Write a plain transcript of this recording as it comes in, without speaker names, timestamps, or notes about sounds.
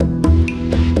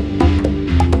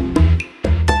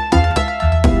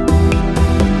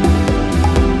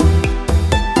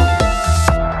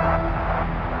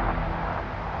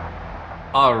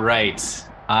right.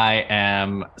 I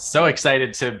am so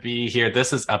excited to be here.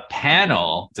 This is a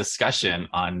panel discussion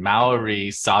on Maori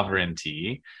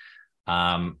sovereignty.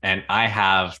 And I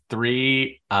have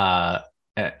three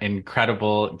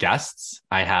incredible guests.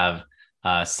 I have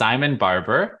Simon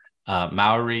Barber,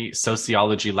 Maori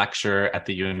sociology lecturer at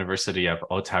the University of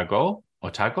Otago.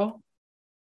 Otago?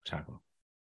 Otago.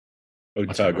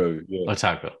 Otago, yeah.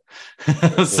 Otago.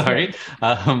 Sorry.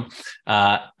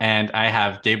 And I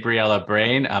have Gabriella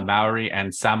Brain, a Maori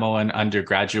and Samoan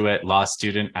undergraduate law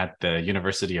student at the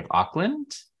University of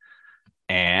Auckland.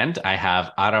 And I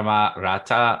have Arama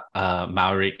Rata, a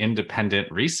Maori independent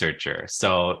researcher.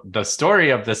 So the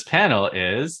story of this panel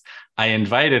is I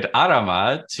invited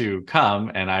Arama to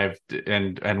come,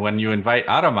 and when you invite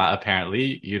Arama,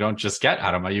 apparently you don't just get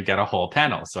Arama, you get a whole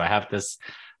panel. So I have this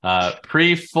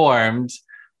pre-formed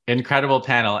incredible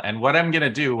panel. And what we're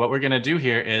going to do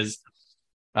here is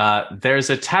there's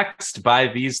a text by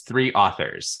these three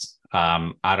authors,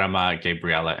 Arama,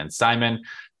 Gabriella, and Simon,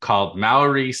 called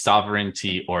Maori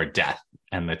Sovereignty or Death.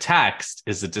 And the text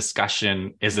is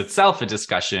itself a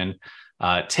discussion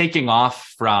taking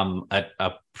off from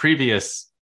a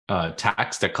previous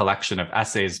text, a collection of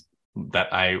essays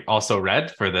that I also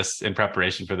read in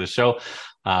preparation for the show,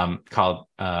 called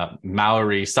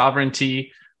Maori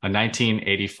Sovereignty, a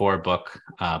 1984 book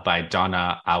by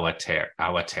Donna Awatere.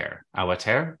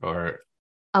 Awatere,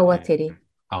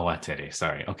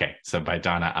 sorry. Okay, so by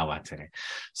Donna Awatere.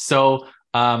 So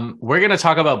we're going to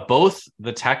talk about both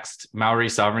the text Maori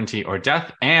Sovereignty or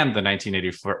Death and the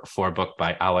 1984 book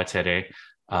by Awatere,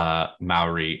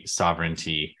 Maori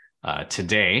Sovereignty,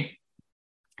 today.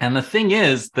 And the thing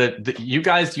is that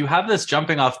you have this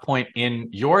jumping off point in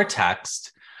your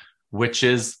text, which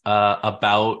is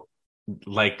about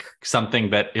like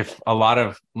something that if a lot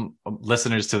of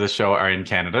listeners to the show are in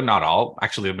Canada, not all,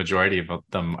 actually the majority of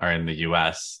them are in the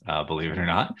US, believe it or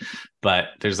not, but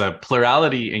there's a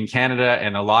plurality in Canada,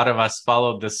 and a lot of us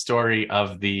followed the story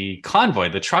of the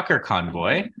trucker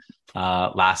convoy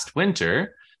last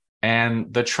winter.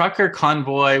 And the trucker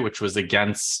convoy, which was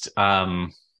against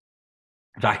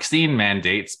vaccine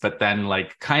mandates, but then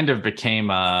like kind of became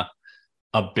a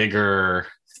bigger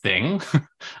thing.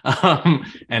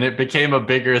 And it became a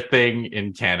bigger thing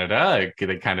in Canada.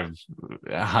 They kind of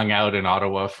hung out in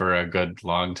Ottawa for a good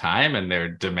long time, and their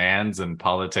demands and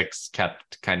politics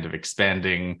kept kind of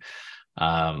expanding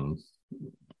in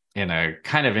a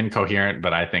kind of incoherent,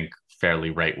 but I think fairly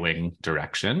right-wing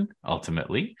direction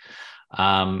ultimately.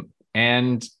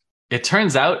 And it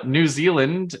turns out New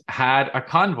Zealand had a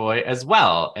convoy as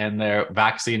well, and their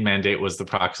vaccine mandate was the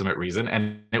proximate reason.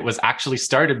 And it was actually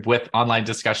started with online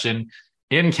discussion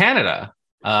in Canada.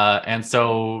 And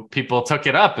so people took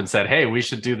it up and said, hey, we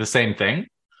should do the same thing.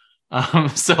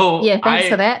 Thanks for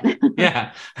that.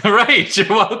 Yeah, right. You're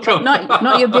welcome.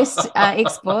 Not your best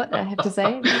export, I have to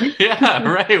say. Yeah,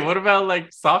 right. What about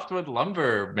like softwood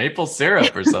lumber, maple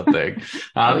syrup, or something?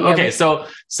 Okay, so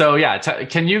yeah.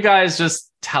 Can you guys just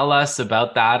tell us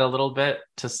about that a little bit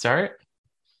to start?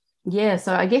 Yeah,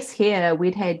 so I guess here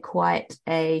we'd had quite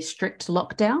a strict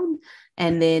lockdown,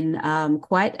 and then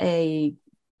quite a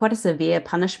severe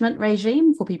punishment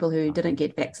regime for people who didn't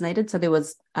get vaccinated. So there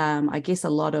was, I guess, there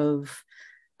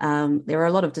were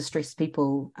a lot of distressed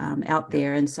people out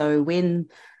there. And so when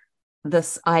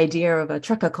this idea of a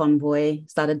trucker convoy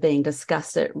started being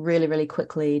discussed, it really, really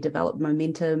quickly developed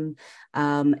momentum.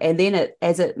 And then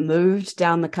as it moved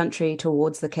down the country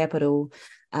towards the capital,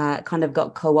 it kind of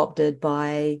got co-opted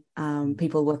by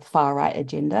people with far-right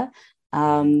agenda.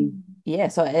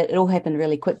 So it all happened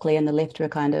really quickly, and the left were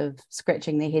kind of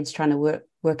scratching their heads trying to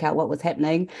work out what was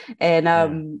happening.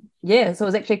 And so it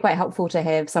was actually quite helpful to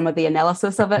have some of the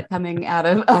analysis of it coming out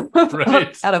of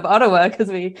out of Ottawa, because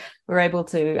we were able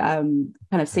to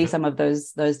kind of see some of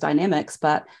those dynamics.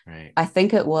 But I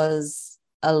think it was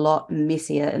a lot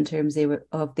messier in terms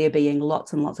of there being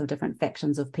lots and lots of different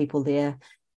factions of people there.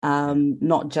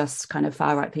 Not just kind of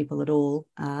far right people at all.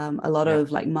 A lot of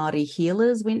like Maori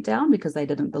healers went down because they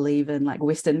didn't believe in like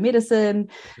Western medicine.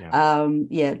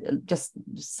 Just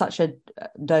such a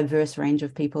diverse range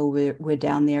of people were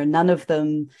down there. None of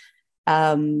them,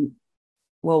 many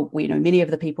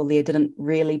of the people there didn't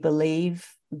really believe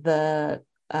the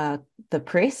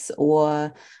press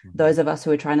or those of us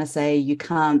who are trying to say you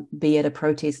can't be at a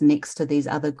protest next to these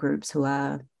other groups who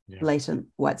are blatant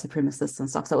white supremacists and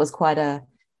stuff. So it was quite a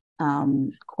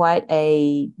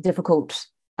difficult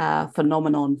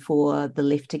phenomenon for the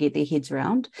left to get their heads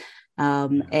around.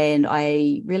 And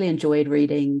I really enjoyed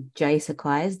reading Jay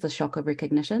Sakai's The Shock of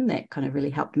Recognition. That kind of really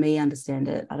helped me understand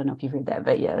it. I don't know if you've read that,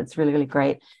 but yeah, it's really, really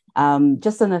great.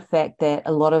 Just in the fact that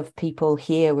a lot of people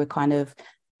here were kind of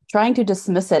trying to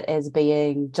dismiss it as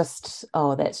being just,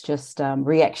 oh, that's just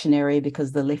reactionary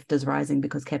because the left is rising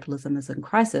because capitalism is in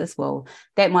crisis. Well,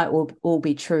 that might all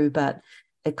be true, but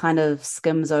it kind of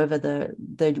skims over the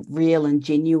real and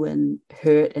genuine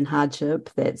hurt and hardship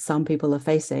that some people are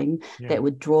facing that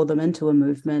would draw them into a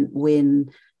movement when,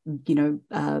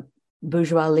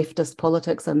 bourgeois leftist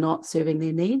politics are not serving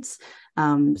their needs.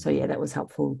 So yeah, that was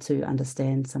helpful to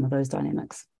understand some of those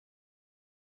dynamics.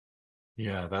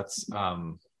 Yeah, that's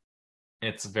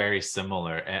it's very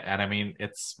similar, and I mean,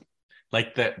 it's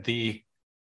like the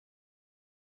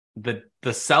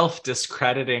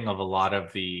self-discrediting of a lot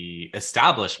of the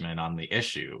establishment on the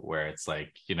issue, where it's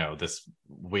like, this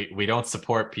we don't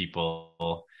support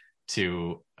people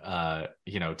to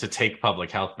to take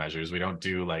public health measures. We don't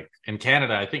do, like, in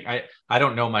Canada, I think I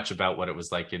don't know much about what it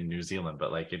was like in New Zealand,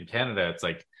 but like in Canada, it's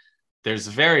like there's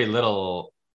very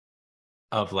little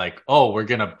of like, oh, we're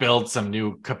going to build some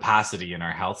new capacity in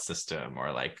our health system,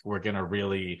 or like we're going to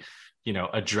really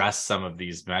address some of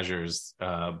these measures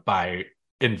by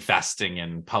investing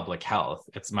in public health.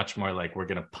 It's much more like we're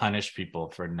going to punish people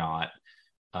for not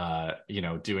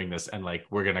doing this, and like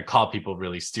we're going to call people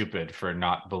really stupid for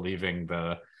not believing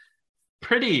the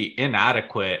pretty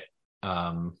inadequate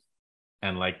and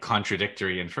like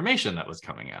contradictory information that was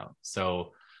coming out.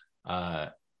 So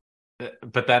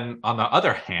but then on the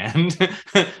other hand,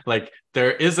 like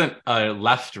there isn't a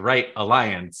left-right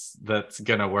alliance that's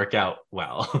gonna work out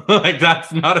well. Like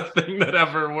that's not a thing that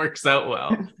ever works out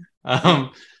well.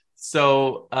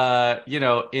 So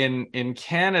in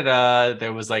Canada,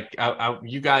 there was like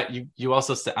you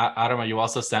also Adama, you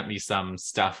also sent me some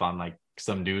stuff on like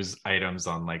some news items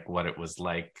on like what it was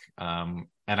like. And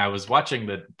I was watching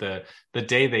the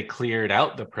day they cleared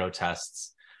out the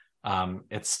protests.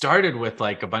 It started with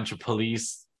like a bunch of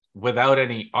police without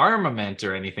any armament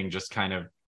or anything, just kind of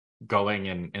going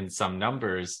in some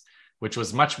numbers, which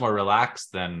was much more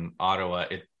relaxed than Ottawa.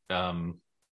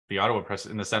 The Ottawa press,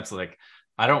 in the sense of like,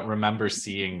 I don't remember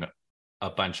seeing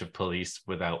a bunch of police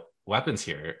without weapons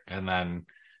here. And then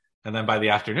by the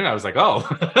afternoon, I was like, oh,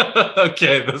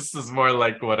 okay, this is more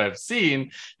like what I've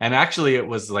seen. And actually, it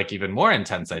was like even more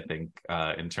intense, I think,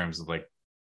 in terms of like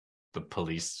the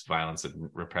police violence and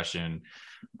repression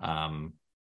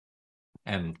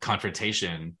and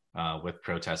confrontation with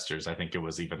protesters. I think it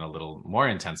was even a little more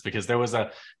intense, because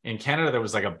in Canada, there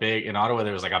was like a big, in Ottawa,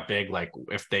 there was like a big, like,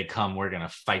 if they come, we're going to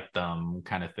fight them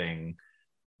kind of thing,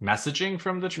 messaging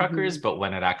from the truckers. But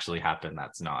when it actually happened,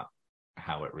 that's not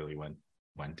how it really went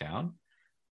down.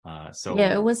 So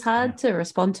yeah, it was hard to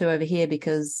respond to over here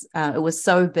because it was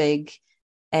so big,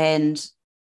 and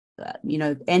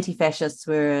anti-fascists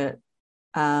were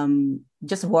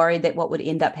just worried that what would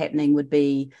end up happening would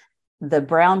be the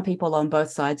brown people on both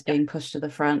sides being pushed to the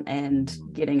front and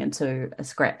getting into a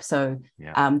scrap. So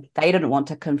they didn't want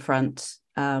to confront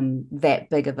that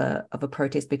big of a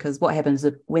protest, because what happens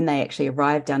is when they actually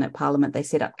arrived down at Parliament, they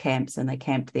set up camps and they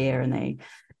camped there, and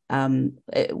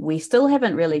we still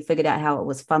haven't really figured out how it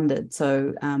was funded.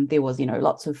 So there was,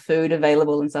 lots of food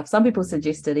available and stuff. Some people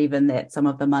suggested even that some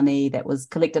of the money that was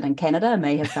collected in Canada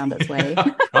may have found its way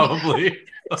probably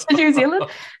to New Zealand.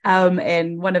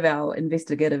 And one of our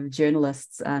investigative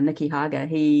journalists, Nikki Haga,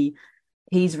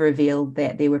 he's revealed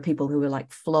that there were people who were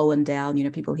like flowing down,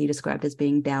 people he described as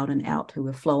being down and out, who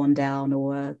were flowing down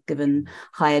or given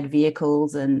hired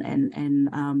vehicles and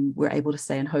were able to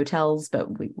stay in hotels. But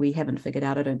we haven't figured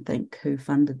out, I don't think, who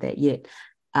funded that yet.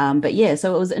 But yeah,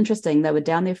 so it was interesting. They were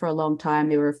down there for a long time.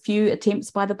 There were a few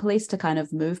attempts by the police to kind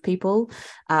of move people,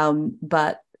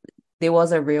 but there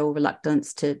was a real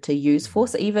reluctance to use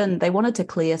force. Even they wanted to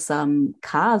clear some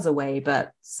cars away,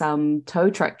 but some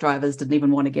tow truck drivers didn't even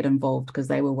want to get involved because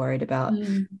they were worried about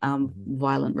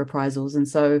violent reprisals. And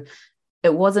so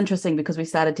it was interesting, because we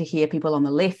started to hear people on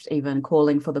the left even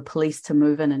calling for the police to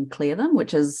move in and clear them,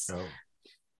 which is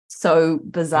so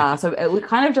bizarre. So it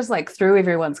kind of just like threw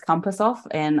everyone's compass off.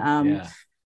 And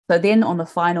so then on the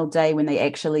final day, when they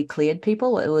actually cleared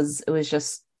people, it was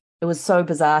so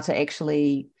bizarre to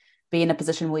actually be in a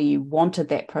position where you wanted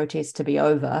that protest to be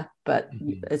over, but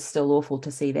it's still awful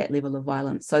to see that level of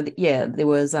violence. So there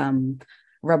was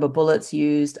rubber bullets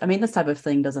used. I mean, this type of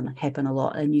thing doesn't happen a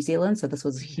lot in New Zealand, so this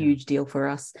was a huge deal for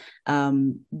us.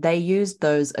 They used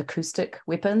those acoustic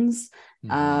weapons.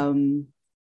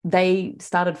 They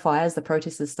started fires. The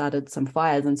protesters started some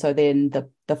fires, and so then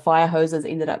the fire hoses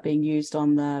ended up being used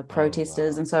on the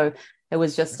protesters. And so it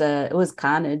was just it was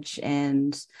carnage,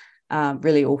 and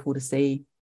really awful to see.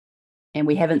 And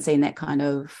we haven't seen that kind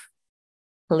of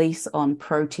police on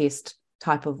protest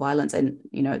type of violence. And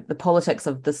the politics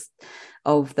of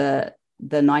the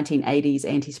the 1980s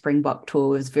anti-Springbok tour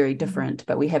was very different,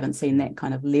 but we haven't seen that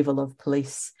kind of level of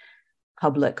police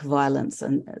public violence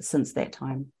since that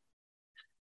time.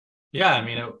 Yeah, I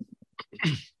mean,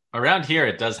 around here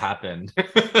it does happen.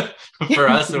 For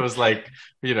us, it was like,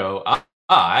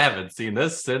 I haven't seen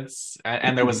this since.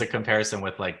 And there was a comparison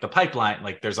with like the pipeline.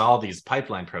 Like there's all these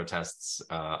pipeline protests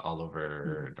all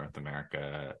over North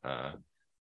America,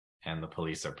 and the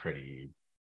police are pretty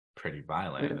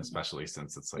violent, especially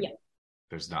since it's like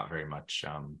there's not very much.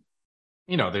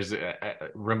 There's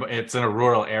it's in a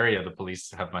rural area. The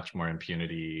police have much more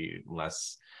impunity,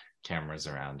 less cameras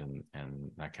around,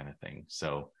 and that kind of thing.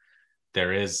 So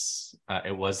there is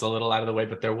it was a little out of the way,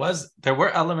 but there were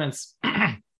elements.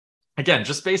 Again,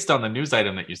 just based on the news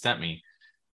item that you sent me,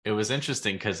 it was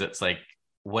interesting because it's like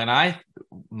my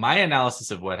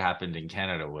analysis of what happened in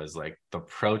Canada was like the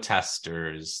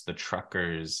protesters, the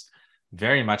truckers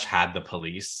very much had the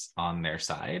police on their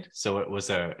side. So it was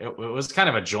kind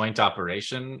of a joint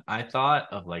operation, I thought,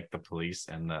 of like the police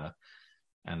and the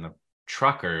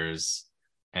truckers.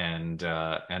 And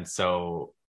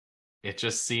so it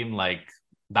just seemed like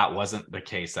that wasn't the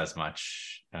case as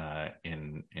much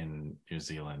in New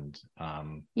Zealand.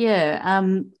 Our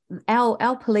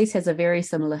police has a very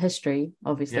similar history,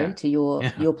 obviously, to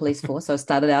your police force. So it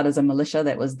started out as a militia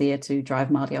that was there to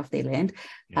drive Maori off their land,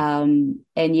 and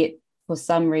yet for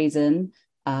some reason,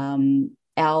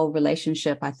 our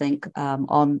relationship, I think,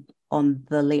 on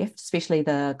the left, especially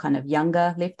the kind of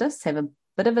younger leftists, have a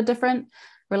bit of a different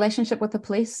relationship with the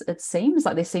police. It seems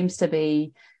like there seems to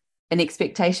be an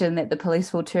expectation that the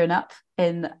police will turn up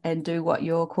and do what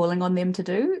you're calling on them to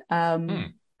do.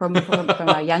 From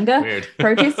our younger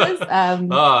protesters.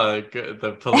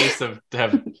 The police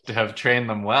have trained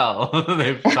them well.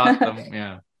 They've taught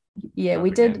them, Yeah,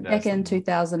 we did back in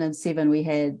 2007. We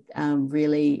had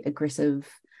really aggressive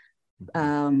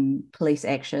police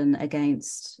action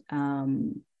against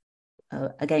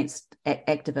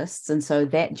activists, and so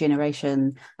that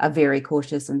generation are very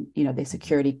cautious and they're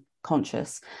security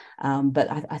conscious. But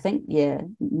I think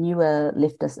newer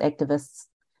leftist activists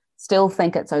still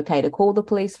think it's okay to call the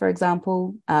police, for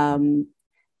example, and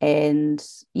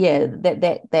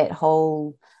that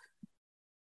whole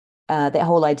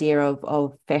idea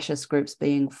of fascist groups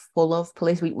being full of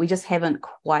police, we just haven't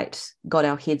quite got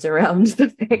our heads around the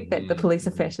fact that the police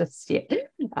are fascists yet.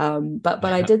 But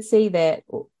I did see that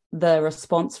the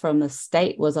response from the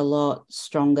state was a lot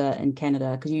stronger in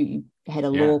Canada, because you had a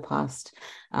law passed.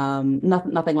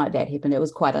 Nothing like that happened. It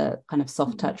was quite a kind of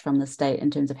soft touch from the state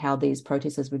in terms of how these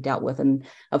protesters were dealt with. And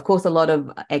of course, a lot of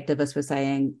activists were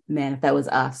saying, man, if that was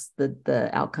us, the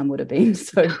outcome would have been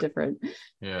so different.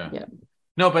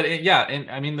 No, but and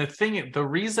I mean, the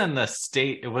reason the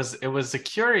state, it was a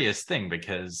curious thing,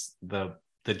 because the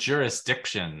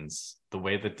jurisdictions, the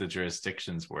way that the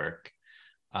jurisdictions work,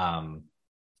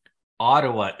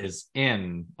 Ottawa is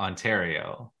in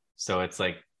Ontario, so it's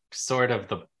like sort of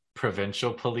the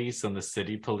provincial police and the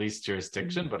city police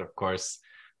jurisdiction, but of course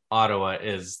Ottawa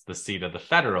is the seat of the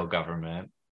federal government,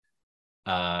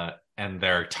 and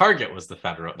their target was the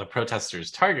protesters'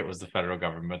 target was the federal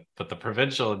government, but the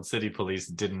provincial and city police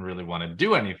didn't really want to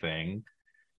do anything,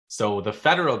 so the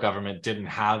federal government didn't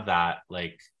have that,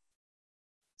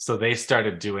 so they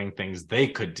started doing things they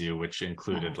could do, which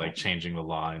included like changing the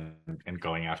law and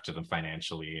going after them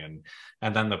financially. And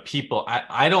then the people,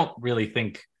 I don't really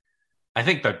think, I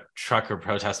think the trucker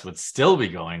protest would still be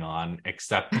going on,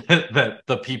 except that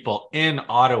the people in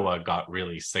Ottawa got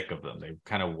really sick of them. They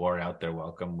kind of wore out their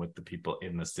welcome with the people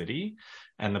in the city,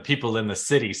 and the people in the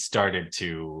city started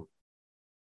to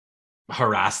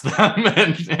harass them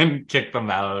and kick them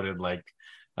out and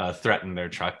threaten their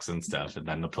trucks and stuff. And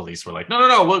then the police were like,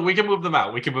 no, we can move them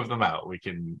out. We can move them out. We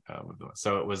can move them out.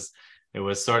 So it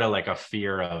was sort of like a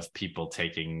fear of people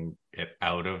taking it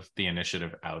out of the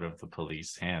initiative, out of the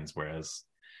police hands, whereas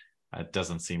it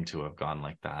doesn't seem to have gone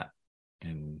like that.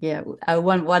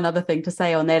 One other thing to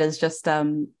say on that is just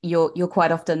you're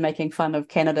quite often making fun of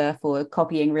Canada for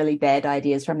copying really bad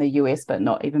ideas from the US, but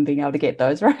not even being able to get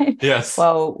those right. Yes.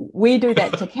 Well, we do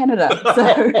that to Canada,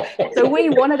 so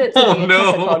we wanted it to be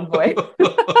a convoy.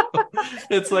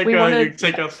 It's like you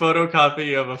take a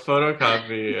photocopy of a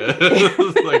photocopy.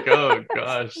 It's like, oh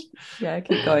gosh. Yeah,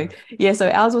 keep going. Yeah,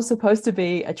 so ours was supposed to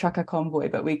be a trucker convoy,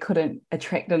 but we couldn't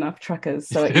attract enough truckers,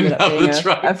 so it ended up being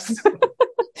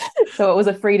so it was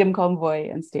a freedom convoy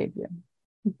instead.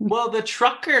 Well, the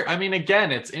trucker, I mean,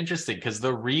 again, it's interesting because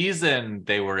the reason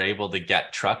they were able to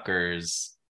get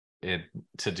truckers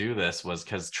to do this was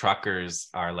because truckers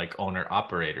are like owner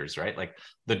operators, right? Like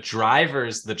the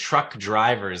truck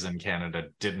drivers in Canada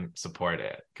didn't support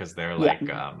it because they're like,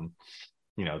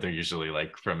 they're usually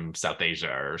like from South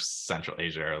Asia or Central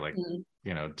Asia or like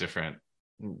different.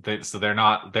 So they're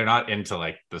not into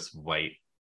like this white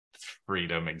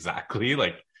freedom exactly.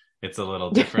 Like it's a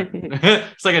little different.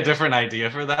 It's like a different idea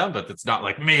for them, but it's not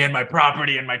like me and my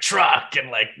property and my truck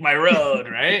and like my road,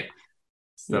 right?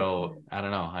 So I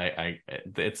don't know.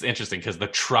 It's interesting because the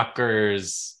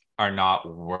truckers are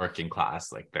not working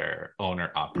class, like they're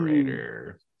owner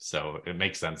operator. So it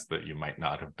makes sense that you might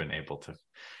not have been able to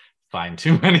find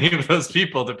too many of those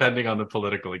people, depending on the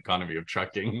political economy of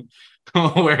trucking,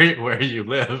 where you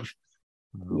live.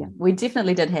 Yeah, we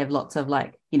definitely did have lots of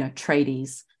like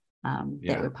tradies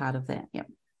that were part of that. Yeah.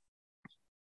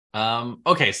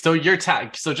 Okay, so your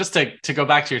text. So just to go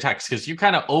back to your text, because you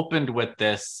kind of opened with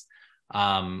this,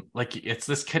 like it's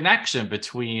this connection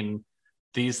between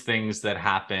these things that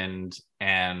happened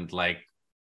and like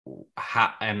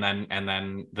and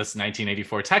then this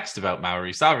 1984 text about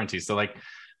Maori sovereignty. So like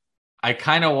I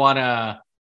kind of want to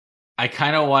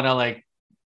like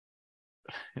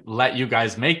let you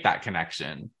guys make that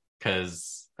connection,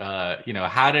 because how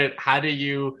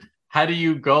do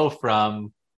you go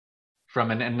from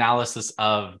an analysis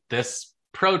of this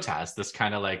protest, this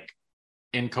kind of like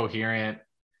incoherent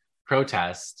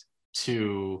protest,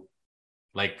 to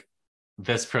like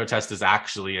this protest is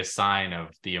actually a sign of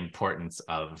the importance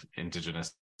of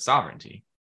Indigenous sovereignty?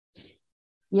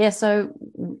 Yeah, so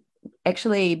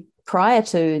actually prior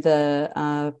to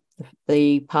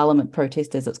the Parliament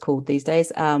protest, as it's called these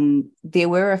days, there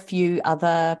were a few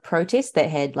other protests that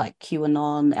had like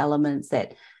QAnon elements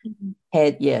that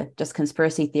had just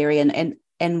conspiracy theory,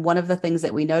 and one of the things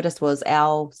that we noticed was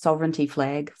our sovereignty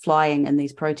flag flying in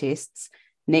these protests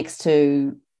next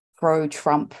to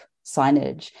pro-Trump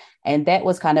signage, and that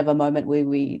was kind of a moment where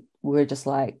we were just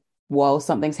like, well,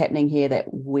 something's happening here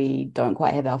that we don't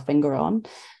quite have our finger on.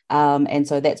 And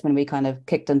so that's when we kind of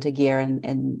kicked into gear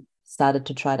and started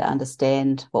to try to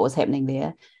understand what was happening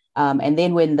there. And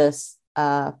then when this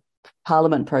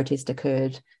Parliament protest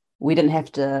occurred, we didn't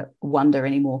have to wonder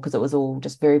anymore because it was all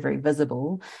just very, very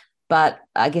visible. But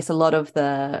I guess a lot of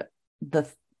the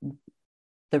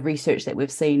research that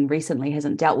we've seen recently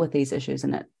hasn't dealt with these issues,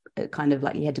 and it kind of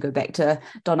like you had to go back to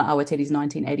Donna Awatere's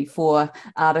 1984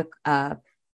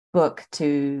 book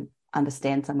to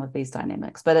understand some of these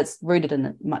dynamics, but it's rooted in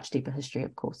a much deeper history,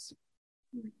 of course.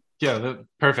 Yeah,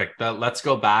 perfect. Let's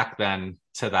go back then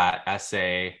to that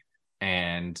essay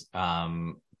and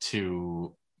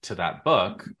to that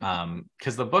book,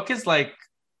 because the book is like,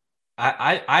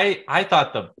 I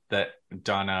thought that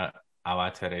Donna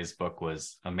Awatere's book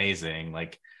was amazing.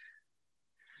 Like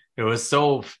it was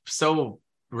so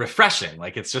refreshing.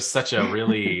 Like it's just such a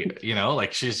really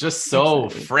like she's just so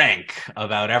frank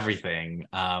about everything.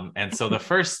 And so the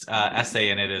first essay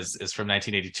in it is from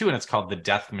 1982, and it's called The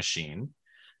Death Machine,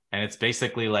 and it's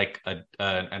basically like an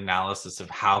analysis of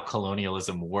how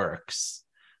colonialism works.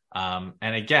 And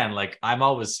again, like I'm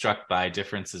always struck by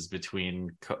differences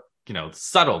between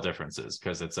subtle differences,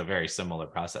 because it's a very similar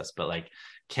process, but like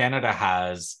Canada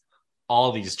has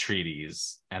all these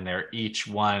treaties, and they're each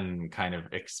one kind of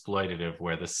exploitative,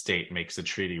 where the state makes a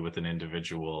treaty with an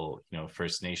individual,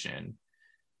 First Nation,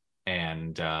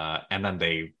 and then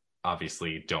they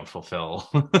obviously don't fulfill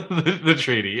the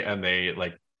treaty, and they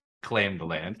like claim the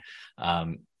land.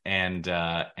 And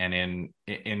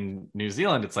in New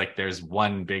Zealand, it's like there's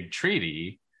one big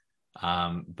treaty,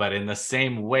 but in the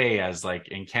same way as like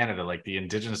in Canada, like the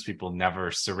Indigenous people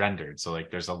never surrendered. So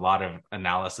like there's a lot of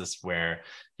analysis where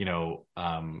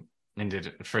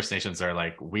First Nations are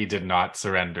like, we did not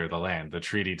surrender the land. The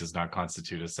treaty does not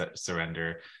constitute a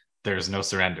surrender. There's no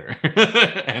surrender.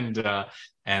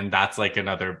 and that's like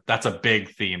that's a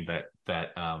big theme that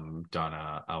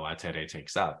Donna Awatere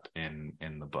takes up in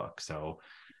the book. So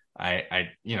I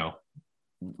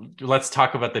let's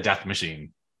talk about the Death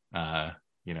Machine.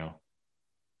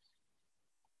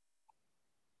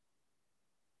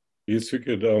 Yes, we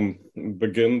could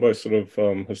begin by sort of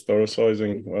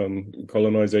historicizing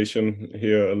colonization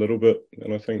here a little bit,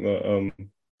 and I think that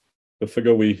the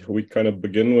figure we kind of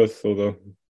begin with, or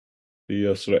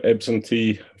the sort of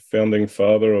absentee founding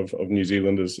father of New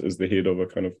Zealand, is the head of a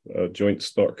kind of joint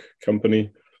stock company.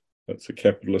 That's a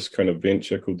capitalist kind of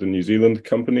venture called the New Zealand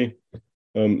Company.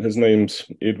 His name's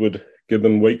Edward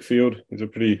Gibbon Wakefield. He's a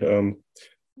pretty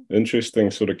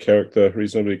interesting sort of character,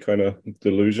 reasonably kind of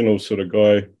delusional sort of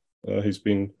guy. He's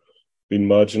been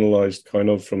marginalized kind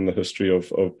of from the history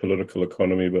of political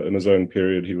economy, but in his own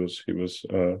period, he was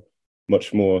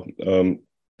much more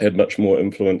had much more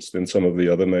influence than some of the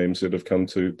other names that have come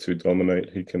to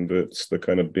dominate. He converts the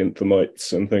kind of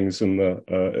Benthamites and things in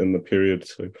the period.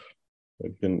 So I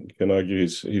can argue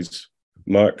he's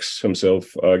Marx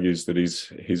himself argues that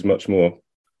he's much more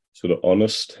sort of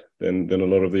honest than a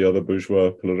lot of the other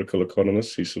bourgeois political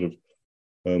economists. He sort of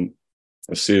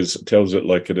tells it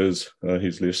like it is.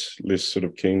 He's less sort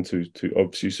of keen to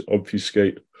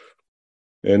obfuscate,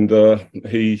 and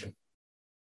he's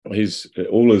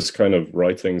all his kind of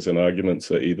writings and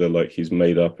arguments are either like he's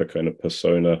made up a kind of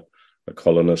persona, a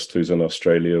colonist who's in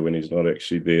Australia when he's not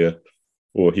actually there,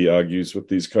 or he argues with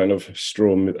these kind of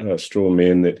straw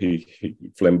men that he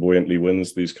flamboyantly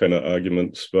wins these kind of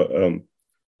arguments. But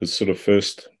his sort of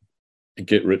first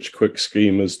get rich quick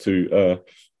scheme is to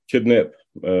kidnap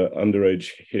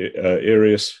underage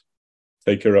heiress,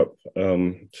 take her up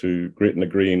to Gretna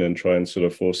Green and try and sort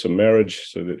of force a marriage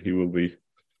so that he will be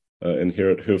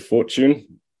inherit her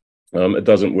fortune. It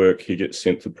doesn't work. He gets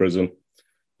sent to prison.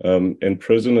 And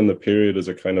prison in the period is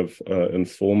a kind of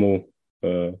informal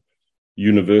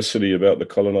university about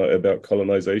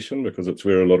colonization, because it's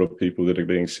where a lot of people that are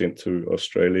being sent to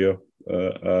Australia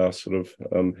are sort of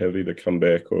having to come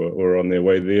back or on their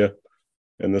way there.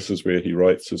 And this is where he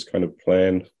writes his kind of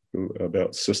plan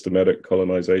about systematic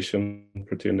colonization,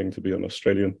 pretending to be an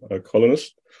Australian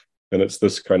colonist. And it's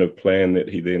this kind of plan that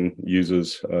he then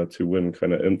uses to win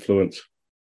kind of influence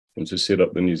and to set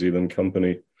up the New Zealand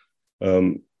company.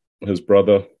 His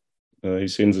brother, he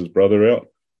sends his brother out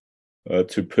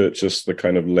to purchase the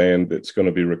kind of land that's going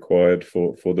to be required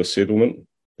for the settlement.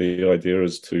 The idea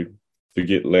is to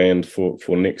get land for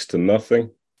next to nothing,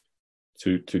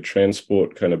 to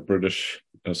transport kind of British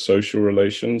social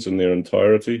relations in their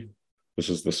entirety. This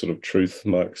is the sort of truth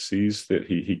Marx sees that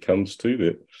he comes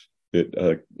to,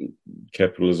 that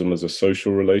capitalism is a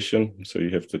social relation. So you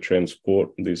have to transport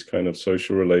these kind of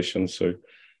social relations. So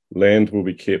land will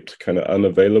be kept kind of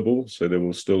unavailable. So there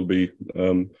will still be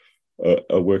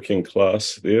a working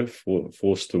class there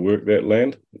forced to work that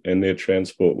land, and their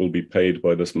transport will be paid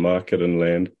by this market in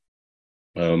land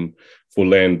for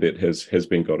land that has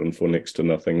been gotten for next to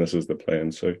nothing. This is the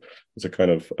plan. So it's a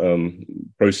kind of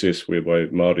process whereby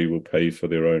Maori will pay for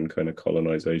their own kind of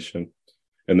colonization.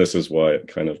 And this is why it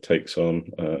kind of takes on,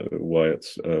 why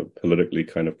it's politically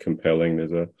kind of compelling.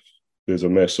 There's a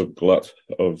massive glut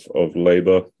of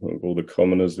labor, of all the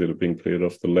commoners that are being cleared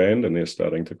off the land, and they're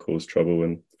starting to cause trouble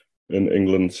in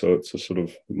England. So it's a sort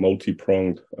of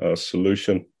multi-pronged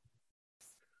solution.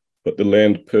 But the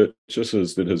land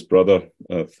purchases that his brother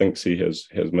thinks he has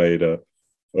made are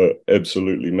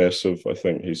absolutely massive. I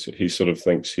think he sort of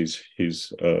thinks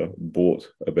he's bought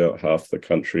about half the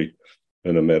country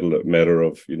in a matter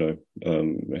of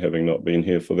having not been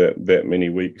here for that many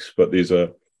weeks. But these are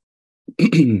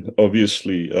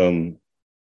obviously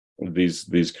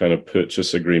these kind of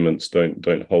purchase agreements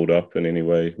don't hold up in any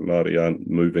way. Māori aren't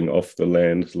moving off the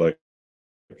land like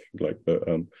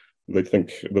the they think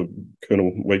the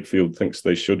Colonel Wakefield thinks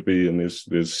they should be, and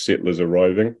there's settlers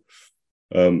arriving,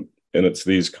 and it's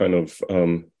these kind of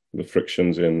the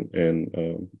frictions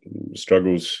and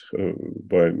struggles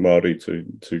by Māori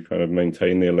to kind of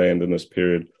maintain their land in this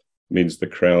period means the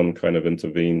Crown kind of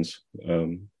intervenes.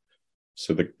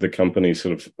 So the company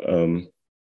sort of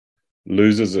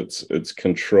loses its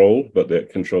control, but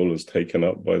that control is taken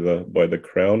up by the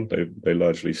Crown. They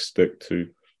largely stick to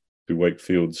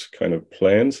Wakefield's kind of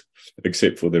plans,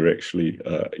 except for they're actually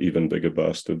even bigger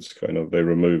bastards. Kind of they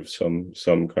remove some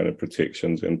kind of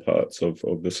protections and parts of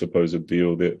the supposed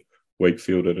deal that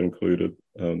Wakefield had included,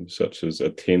 such as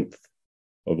 1/10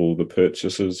 of all the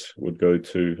purchases would go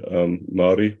to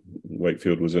Māori.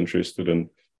 Wakefield was interested in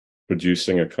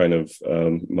producing a kind of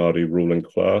Māori ruling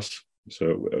class,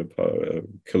 so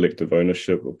collective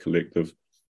ownership or collective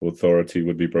authority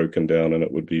would be broken down, and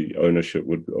it would be ownership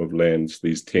of lands.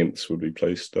 These tenths would be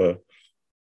placed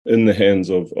in the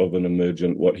hands of an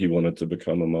emergent, what he wanted to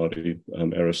become, a Māori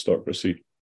aristocracy.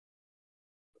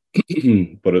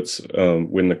 But it's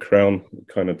when the Crown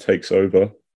kind of takes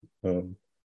over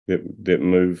that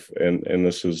move, and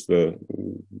this is the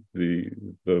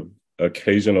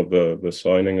occasion of the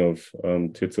signing of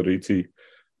Te Tiriti,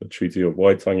 the Treaty of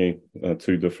Waitangi,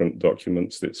 two different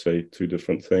documents that say two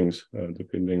different things,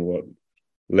 depending what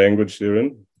language they're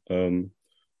in.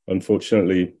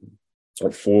 Unfortunately,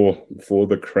 for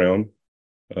the Crown,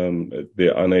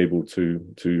 they're unable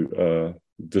to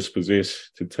dispossess,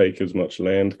 to take as much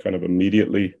land kind of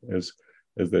immediately as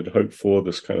they'd hoped for.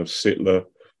 This kind of settler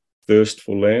thirst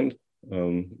for land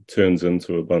turns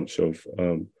into a bunch of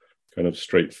kind of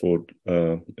straightforward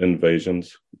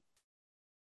invasions,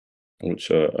 which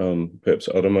perhaps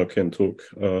Arama can talk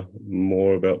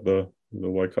more about the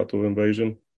Waikato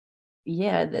invasion.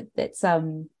 Yeah, that's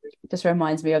just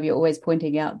reminds me of you always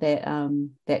pointing out that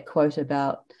that quote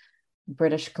about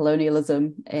British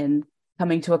colonialism and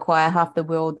coming to acquire half the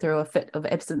world through a fit of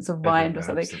absence of mind or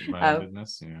something.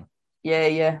 Absent-mindedness,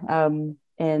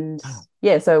 And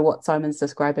yeah, so what Simon's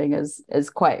describing is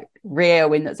quite rare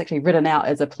when it's actually written out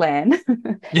as a plan.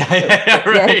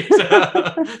 Right.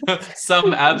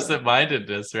 Some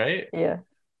absent-mindedness, right? Yeah,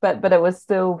 but it was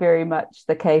still very much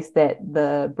the case that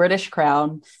the British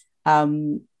Crown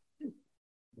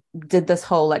did this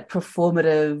whole like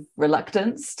performative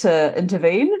reluctance to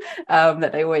intervene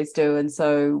that they always do. And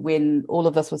so when all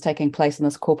of this was taking place and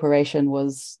this corporation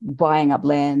was buying up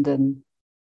land, and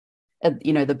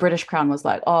the British Crown was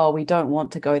like, oh, we don't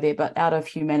want to go there, but out of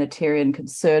humanitarian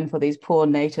concern for these poor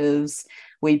natives,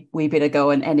 we better go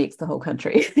and annex the whole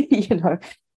country.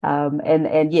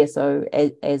 So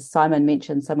as Simon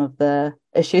mentioned, some of the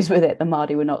issues were that the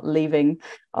Māori were not leaving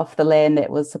off the land that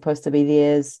was supposed to be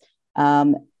theirs.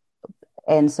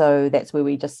 And so that's where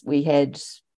we had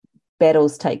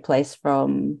battles take place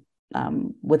from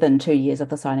within 2 years of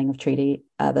the signing of the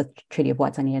Treaty of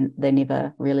Waitangi, and they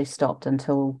never really stopped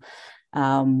until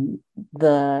the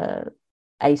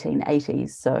 1880s.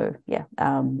 So yeah,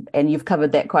 and you've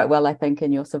covered that quite well, I think,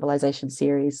 in your civilization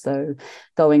series. So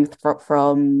going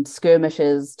from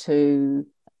skirmishes to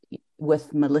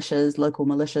with militias, local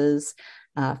militias,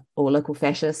 or local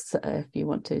fascists, if you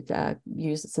want to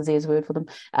use Cezaire's word for them,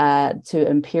 to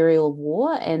imperial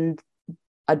war. And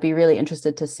I'd be really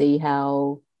interested to see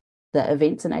how the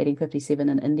events in 1857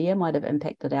 in India might have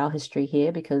impacted our history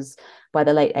here, because by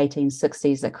the late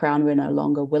 1860s, the Crown were no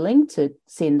longer willing to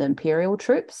send imperial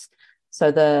troops.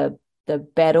 So the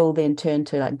battle then turned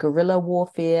to like guerrilla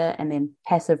warfare and then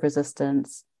passive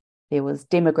resistance. There was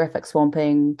demographic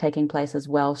swamping taking place as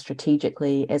well,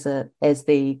 strategically as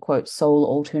the quote sole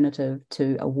alternative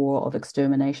to a war of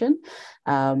extermination.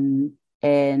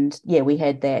 And yeah, we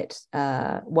had that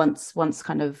once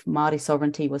kind of Māori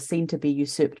sovereignty was seen to be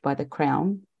usurped by the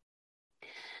Crown.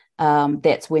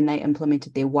 That's when they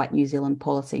implemented their white New Zealand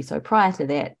policy. So prior to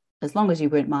that, as long as you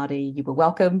weren't Māori, you were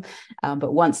welcome.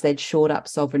 But once they'd shored up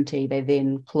sovereignty, they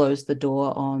then closed the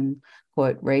door on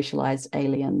quote racialized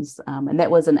aliens. And that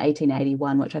was in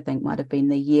 1881, which I think might have been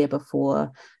the year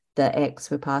before the acts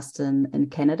were passed in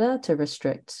Canada to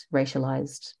restrict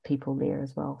racialized people there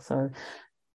as well. So,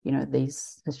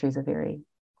 these histories are very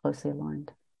closely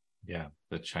aligned. Yeah,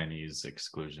 the Chinese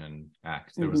Exclusion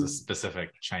Act. There was a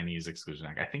specific Chinese Exclusion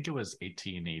Act. I think it was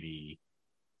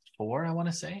 1884, I want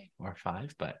to say, or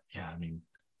 5. But yeah, I mean,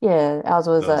 yeah, ours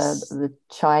was the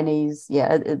Chinese.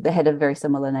 Yeah, they had a very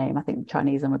similar name. I think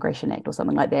Chinese Immigration Act or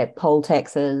something like that. Poll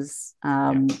taxes,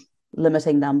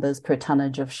 limiting numbers per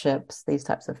tonnage of ships, these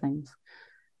types of things.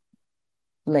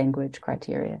 Language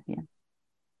criteria, yeah.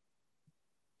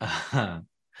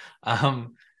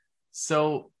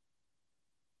 So,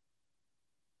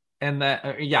 and that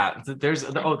there's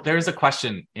a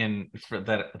question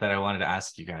that I wanted to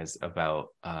ask you guys about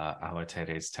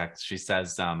Awatere's text. She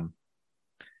says the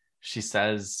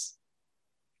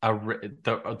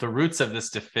roots of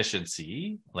this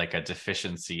deficiency, like a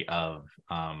deficiency of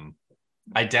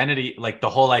identity, like the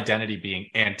whole identity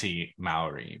being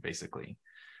anti-Maori, basically,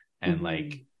 and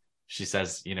like. She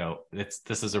says,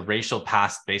 this is a racial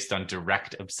past based on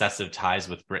direct obsessive ties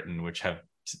with Britain, which have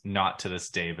not to this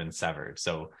day been severed.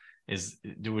 So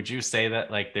would you say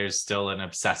that like there's still an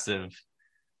obsession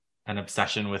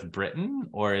with Britain,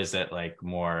 or is it like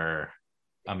more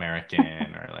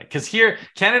American or like, because here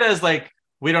Canada is like,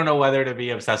 we don't know whether to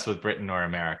be obsessed with Britain or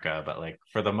America, but like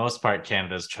for the most part,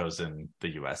 Canada's chosen the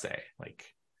USA. Like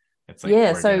it's like,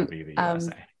 we're going to be the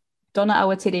USA. Donna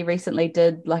Awatere recently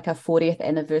did like a 40th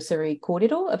anniversary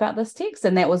kōrero about this text,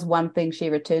 and that was one thing she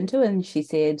returned to, and she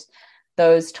said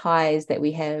those ties that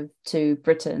we have to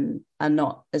Britain are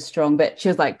not as strong, but she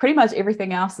was like pretty much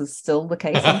everything else is still the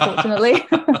case, unfortunately.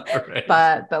 Right.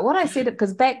 but what I said,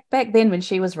 because back then when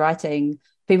she was writing,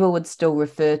 people would still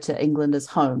refer to England as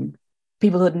home.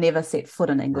 People who had never set foot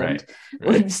in England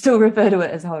would still refer to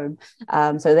it as home.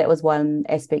 So that was one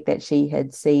aspect that she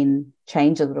had seen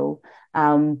change a little.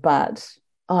 But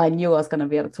I knew I was going to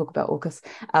be able to talk about AUKUS.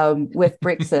 With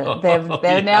Brexit,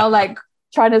 they're now like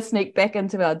trying to sneak back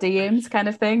into our DMs kind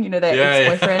of thing, that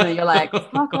ex-boyfriend, and you're like,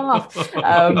 fuck off.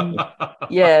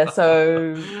 They're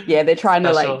trying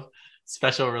to like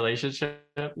special relationship.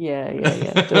 Do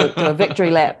a victory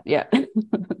lap.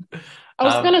 I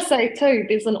was going to say too,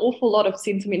 there's an awful lot of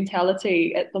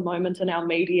sentimentality at the moment in our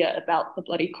media about the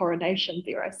bloody coronation,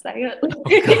 dare I say it.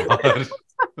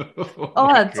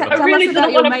 I really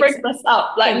didn't want to bring this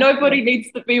up. Like, nobody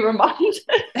needs to be reminded.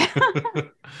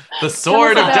 The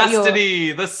sword of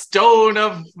destiny, the stone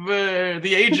of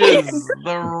the ages,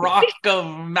 the rock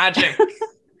of magic.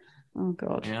 Oh,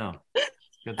 God. Yeah.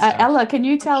 Good stuff. Ella, can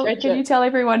you tell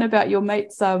everyone about your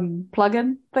mate's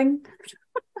plugin thing?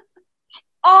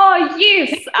 Oh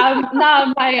yes,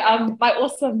 my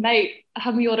awesome mate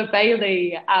Hamiora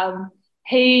Bailey,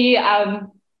 he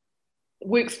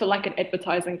works for like an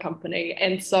advertising company,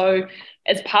 and so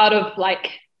as part of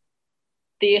like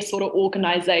their sort of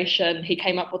organization, he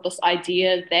came up with this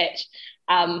idea that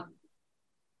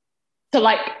to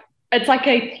like it's like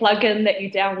a plugin that you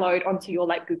download onto your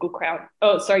like Google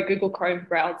Chrome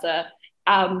browser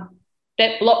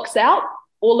that blocks out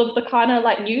all of the kind of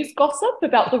like news gossip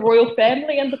about the royal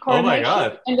family and the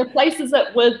coronation and replaces it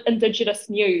with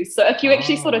Indigenous news. So if you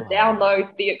actually sort of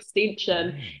download the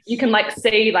extension, you can like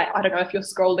see like, I don't know, if you're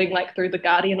scrolling like through The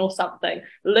Guardian or something,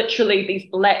 literally these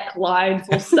black lines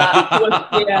will start to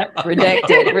appear.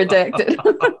 Redacted.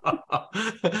 Wow,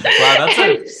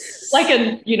 that's like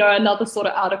another sort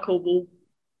of article will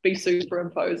be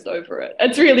superimposed over it.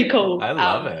 It's really cool. I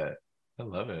love it. I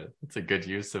love it. It's a good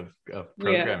use of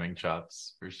programming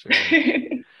chops for sure.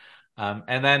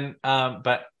 And then,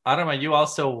 but Arama, you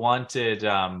also wanted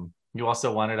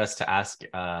us to ask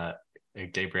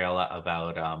Gabriella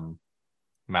about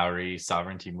Maori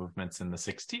sovereignty movements in the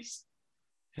 1960s.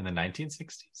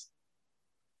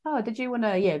 Oh, did you want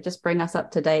to, just bring us up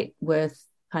to date with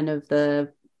kind of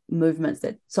the movements,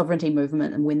 that sovereignty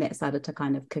movement, and when that started to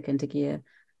kind of kick into gear?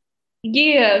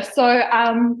 Yeah. So,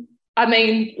 I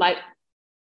mean, like,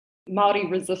 Maori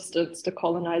resistance to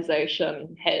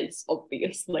colonization has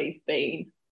obviously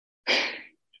been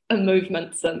a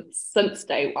movement since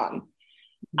day one.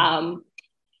 So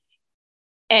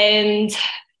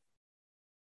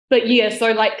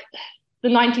like the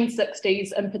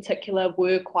 1960s in particular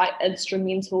were quite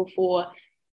instrumental for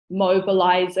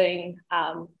mobilizing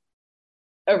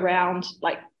around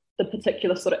like the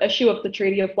particular sort of issue of the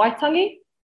Treaty of Waitangi.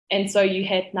 And so you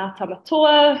had Ngā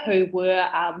Tamatoa who were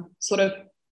sort of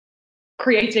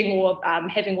creating or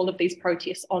having all of these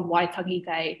protests on Waitangi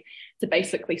Day to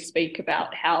basically speak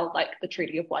about how like the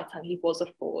Treaty of Waitangi was a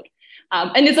fraud.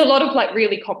 And there's a lot of like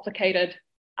really complicated,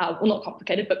 not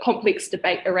complicated, but complex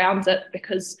debate around it,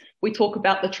 because we talk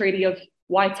about the Treaty of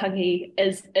Waitangi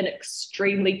as an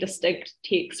extremely distinct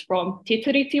text from Te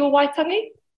Tiriti o Waitangi.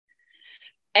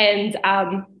 And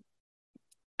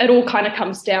it all kind of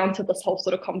comes down to this whole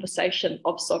sort of conversation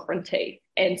of sovereignty.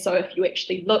 And so if you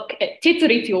actually look at Te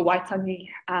Tiriti o Waitangi,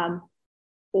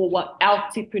 or what our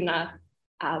tipuna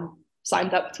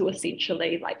signed up to,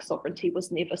 essentially, like sovereignty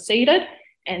was never ceded,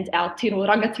 and our tino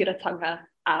rangatiratanga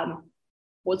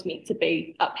was meant to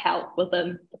be upheld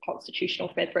within the constitutional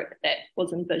fabric that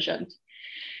was envisioned.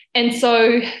 And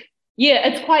so,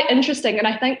 it's quite interesting. And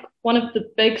I think one of the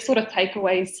big sort of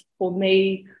takeaways for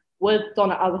me with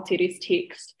Donna Awatere's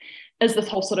text is this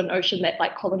whole sort of notion that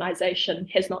like colonization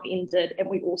has not ended, and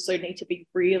we also need to be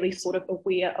really sort of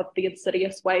aware of the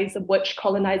insidious ways in which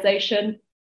colonization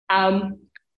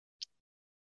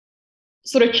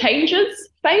sort of changes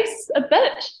face a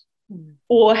bit,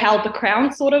 or how the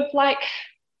Crown sort of like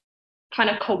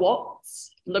kind of co-opts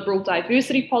liberal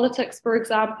diversity politics, for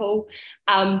example,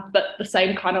 but the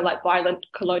same kind of like violent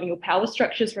colonial power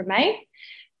structures remain.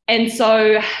 And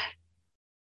so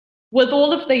with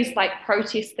all of these like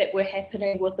protests that were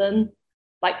happening within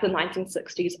like the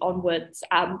 1960s onwards,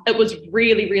 it was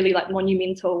really, really like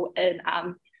monumental in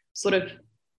sort of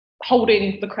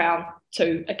holding the Crown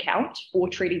to account for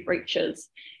treaty breaches.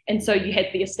 And so you had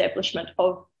the establishment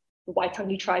of the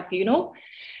Waitangi Tribunal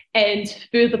and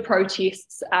further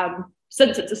protests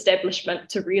since its establishment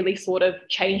to really sort of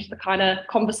change the kind of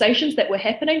conversations that were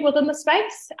happening within the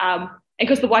space. And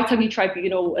because the Waitangi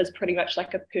Tribunal is pretty much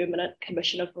like a permanent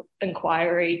commission of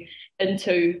inquiry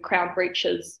into Crown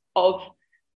breaches of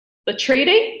the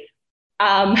treaty.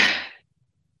 But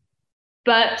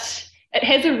it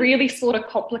has a really sort of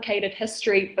complicated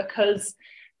history, because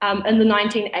in the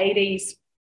 1980s,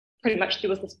 pretty much there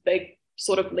was this big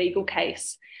sort of legal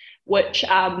case which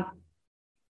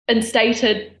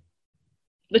instated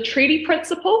the treaty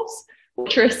principles,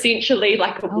 which are essentially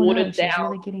like a watered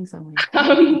down, really getting somewhere.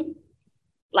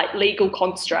 like legal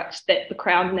construct that the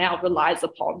Crown now relies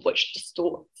upon, which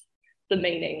distorts the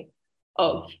meaning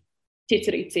of Te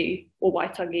Tiriti or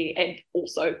Waitangi and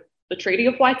also the Treaty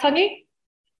of Waitangi.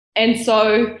 And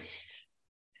so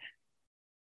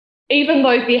even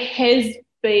though there has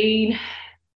been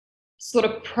sort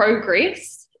of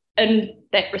progress in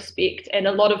that respect, and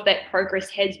a lot of that progress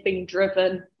has been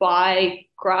driven by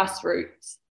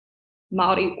grassroots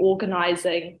Māori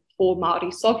organising for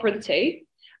Māori sovereignty,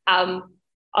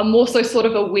 I'm also sort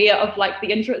of aware of like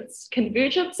the interest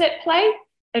convergence at play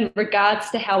in regards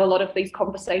to how a lot of these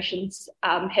conversations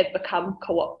have become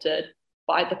co-opted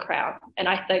by the Crown. And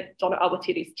I think Donna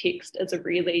Awateri's text is a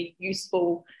really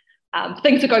useful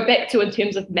thing to go back to in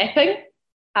terms of mapping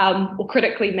or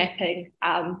critically mapping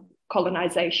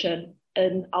colonisation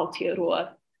in Aotearoa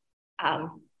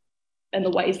in the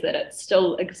ways that it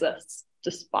still exists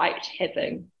despite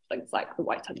having things like the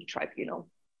Waitangi Tribunal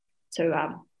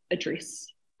to address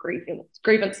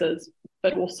grievances,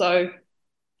 but also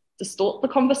distort the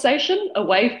conversation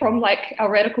away from like our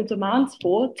radical demands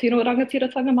for tino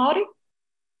rangatiratanga Māori.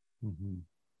 Mm-hmm.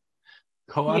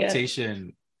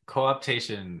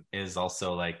 Co-optation is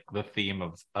also like the theme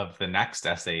of the next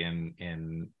essay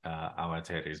in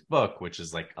Awateri's book, which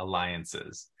is like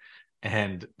alliances.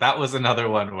 And that was another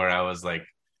one where I was like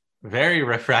very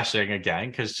refreshing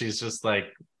again, because she's just like,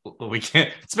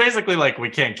 it's basically like we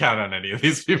can't count on any of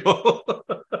these people,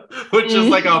 which is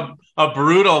like a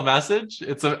brutal message.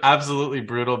 It's an absolutely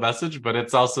brutal message, but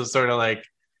it's also sort of like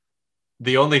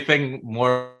the only thing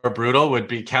more brutal would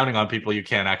be counting on people you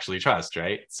can't actually trust,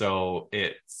 right? So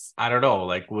it's, I don't know,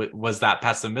 like, was that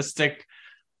pessimistic?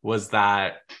 Was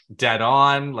that dead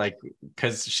on? Like,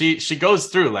 because she goes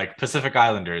through like Pacific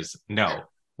Islanders, no.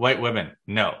 White women,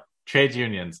 no. Trade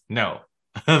unions, no.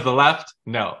 The left,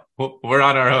 no. We're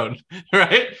on our own,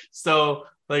 right? So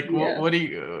like, what do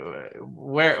you,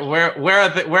 where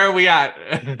are we at?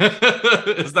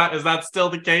 Is that still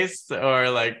the case, or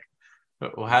like,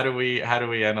 how do we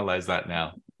analyze that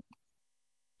now?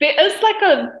 There is like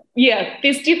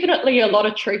there's definitely a lot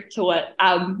of truth to it,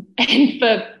 and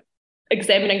for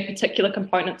examining particular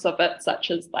components of it,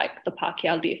 such as like the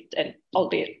Pākehā left, and I'll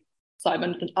let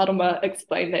Simon and Aruma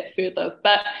explain that further.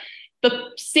 But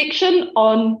the section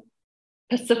on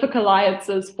Pacific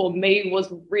alliances for me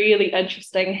was really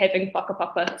interesting, having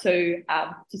whakapapa to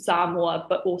Samoa,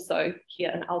 but also here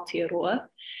in Aotearoa.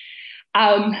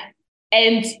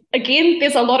 And again,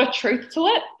 there's a lot of truth to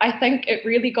it. I think it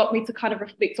really got me to kind of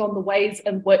reflect on the ways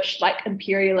in which like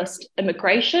imperialist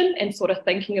immigration and sort of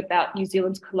thinking about New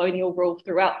Zealand's colonial rule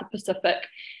throughout the Pacific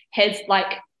has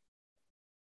like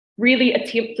really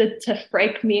attempted to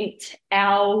fragment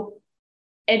our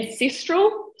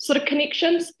ancestral sort of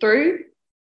connections through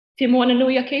Te Moana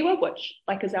Nui a Kiwa, which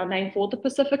like is our name for the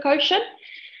Pacific Ocean,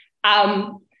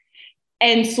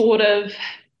 and sort of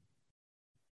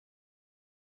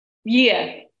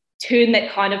turn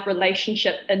that kind of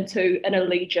relationship into an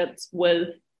allegiance with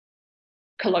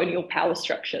colonial power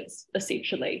structures,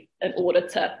 essentially, in order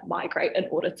to migrate, in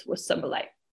order to assimilate.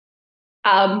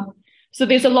 So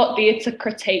there's a lot there to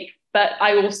critique, but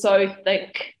I also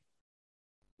think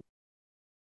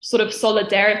sort of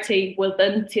solidarity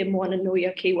within Te Moana Nui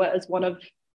a Kiwa is one of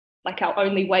like our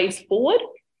only ways forward.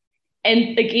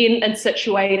 And again, in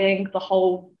situating the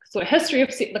whole sort of history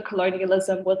of settler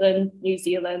colonialism within New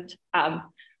Zealand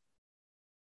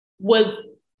with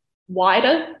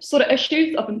wider sort of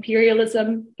issues of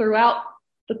imperialism throughout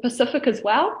the Pacific as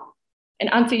well. And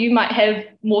Anta, you might have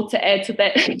more to add to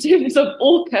that in terms of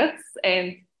AUKUS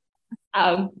and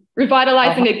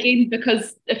revitalising again,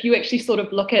 because if you actually sort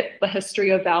of look at the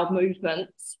history of our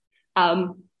movements,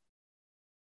 you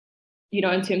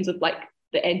know, in terms of like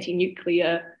the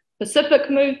anti-nuclear Pacific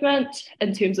movement,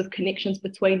 in terms of connections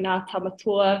between Ngā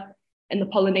Tamatoa and the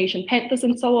Polynesian Panthers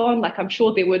and so on, like I'm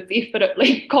sure there were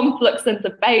definitely conflicts and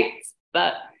debates,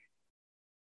 but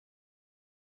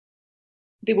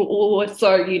there were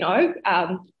also, you know,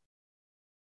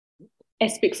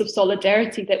 aspects of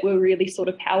solidarity that were really sort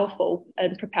of powerful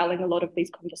in propelling a lot of these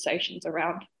conversations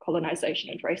around colonisation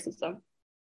and racism.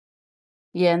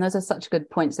 Yeah, and those are such good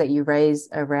points that you raise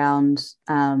around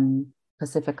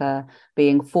Pacifica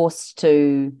being forced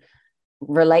to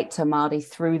relate to Māori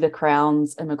through the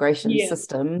Crown's immigration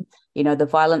system, you know, the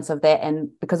violence of that. And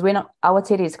because we're not,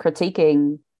 Awatiri is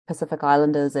critiquing Pacific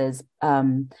Islanders as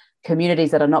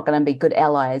communities that are not going to be good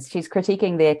allies. She's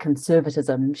critiquing their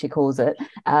conservatism, she calls it,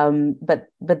 but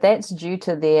that's due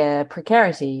to their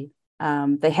precarity.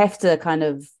 They have to kind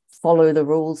of follow the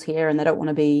rules here, and they don't want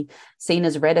to be seen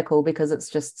as radical because it's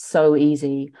just so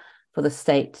easy for the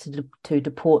state to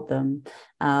deport them.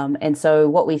 And so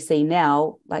what we see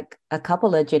now, like a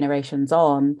couple of generations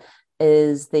on,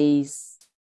 is these,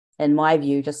 in my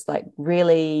view, just like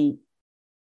really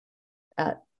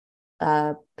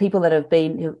people that have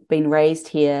been raised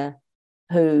here,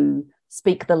 who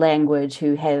speak the language,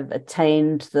 who have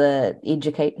attained who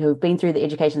have been through the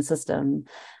education system,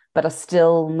 but are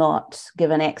still not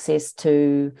given access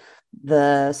to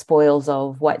the spoils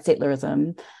of white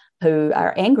settlerism, who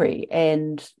are angry.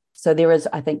 And so there is,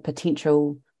 I think,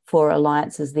 potential for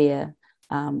alliances there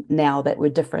now that were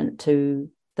different to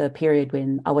the period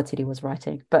when Awatiri was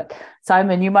writing. But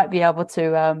Simon, you might be able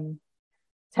to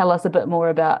tell us a bit more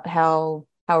about how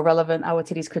how relevant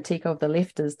Awateri's critique of the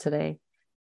left is today.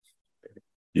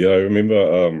 Yeah, I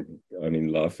remember,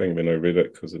 laughing when I read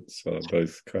it because it's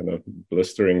both kind of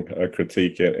blistering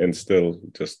critique and still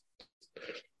just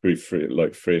very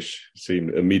fresh,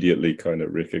 seemed immediately kind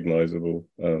of recognizable.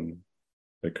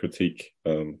 The critique,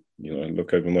 I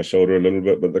look over my shoulder a little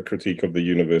bit, but the critique of the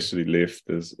university left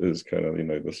is kind of,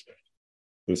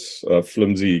 this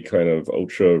flimsy kind of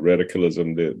ultra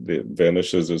radicalism that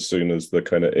vanishes as soon as the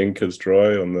kind of ink is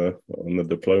dry on the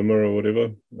diploma or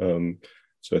whatever.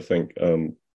 So I think,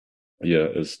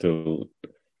 is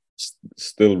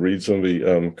still reasonably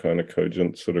kind of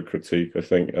cogent sort of critique. I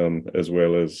think, as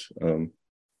well as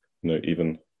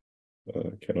even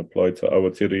can apply to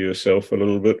Awatiri herself a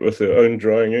little bit with her own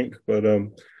drying ink. But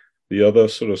the other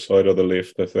sort of side of the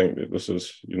left, I think that this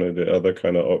is, the other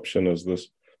kind of option is this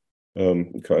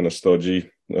kind of stodgy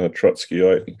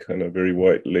Trotskyite kind of very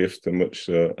white left, in which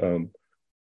the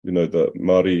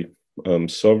Maori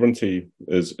sovereignty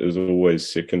is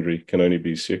always secondary, can only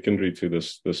be secondary to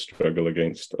this struggle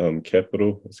against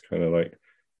capital. It's kind of like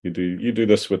you do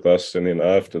this with us, and then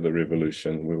after the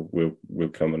revolution, we'll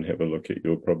come and have a look at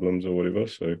your problems or whatever.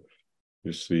 So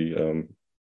you see,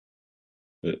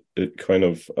 it kind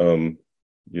of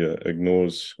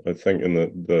ignores. I think in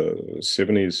the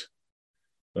 70s,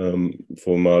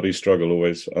 for Maori struggle,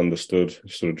 always understood,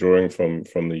 sort of drawing from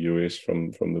the US,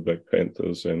 from the Black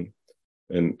Panthers and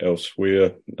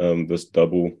elsewhere, this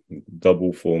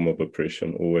double form of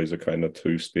oppression, always a kind of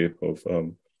two-step of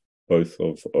both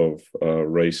of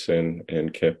race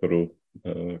and capital,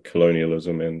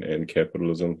 colonialism and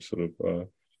capitalism sort of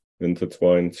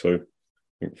intertwined. So I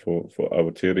think for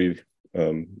Awatiri,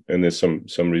 and there's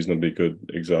some reasonably good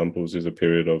examples. There's a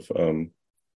period of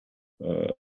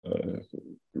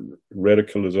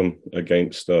radicalism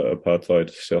against apartheid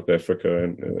South Africa,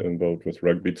 and involved with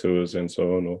rugby tours and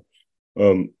so on. Or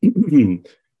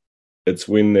it's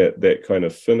when that kind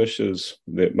of finishes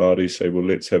that Māori say, well,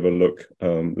 let's have a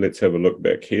look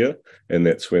back here, and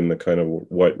that's when the kind of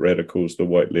white radicals, the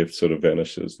white left, sort of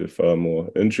vanishes. They're far more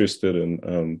interested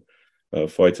in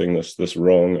fighting this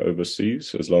wrong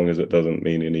overseas, as long as it doesn't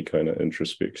mean any kind of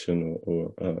introspection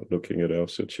or looking at our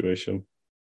situation.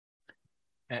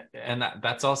 And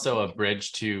that's also a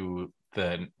bridge to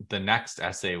the next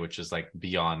essay, which is like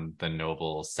Beyond the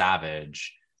Noble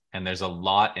Savage. And there's a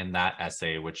lot in that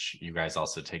essay, which you guys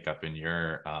also take up in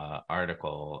your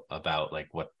article, about like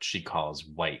what she calls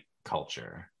white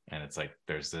culture. And it's like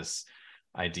there's this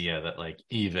idea that like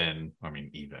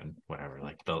whatever,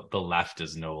 like the left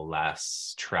is no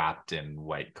less trapped in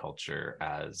white culture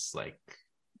as like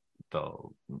the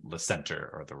center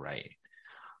or the right.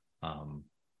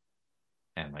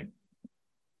 And like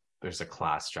there's a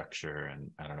class structure,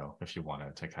 and I don't know if you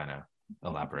wanted to kind of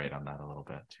elaborate on that a little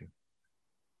bit too.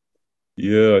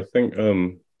 Yeah, I think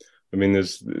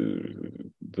there's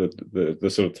the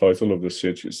sort of title of the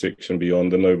section,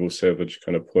 Beyond the Noble Savage,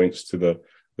 kind of points to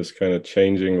this kind of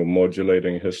changing or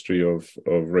modulating history of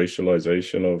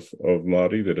racialization of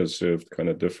Māori that has served kind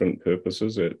of different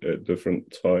purposes at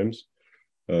different times.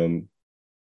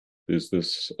 There's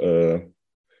this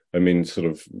sort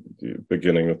of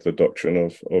beginning with the doctrine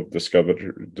of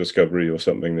discovery, or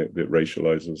something that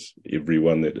racializes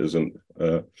everyone that isn't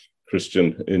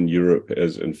Christian in Europe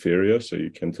as inferior, so you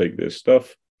can take their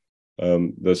stuff.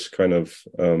 This kind of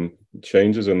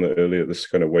changes in this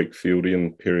kind of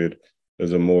Wakefieldian period.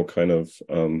 There's a more kind of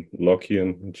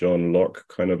Lockean, John Locke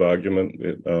kind of argument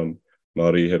that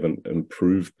Māori haven't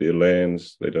improved their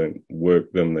lands, they don't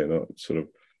work them, they're not sort of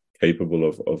capable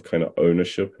of kind of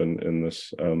ownership in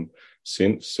this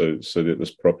sense, so that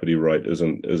this property right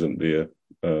isn't there.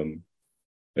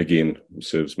 Again,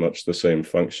 serves much the same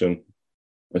function.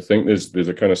 I think there's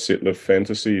a kind of settler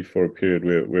fantasy for a period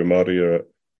where Māori are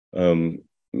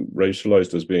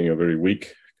racialized as being a very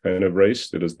weak kind of race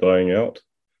that is dying out,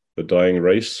 the dying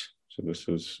race. So this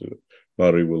is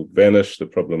Māori will vanish, the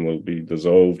problem will be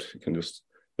dissolved.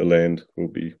 The land will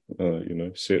be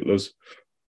settlers.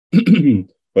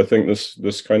 I think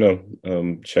this kind of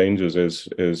changes as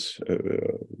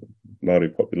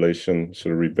Māori population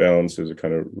sort of rebounds. There's a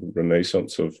kind of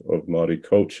renaissance of Māori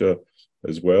culture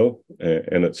as well,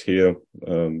 and it's here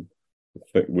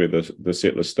where the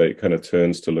settler state kind of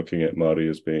turns to looking at Māori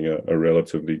as being a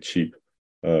relatively cheap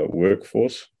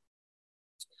workforce,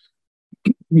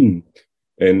 and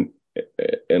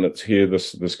it's here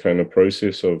this kind of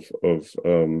process of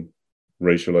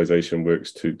racialization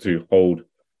works to hold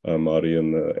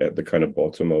Māori at the kind of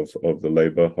bottom of the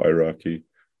labor hierarchy.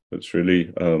 It's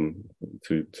really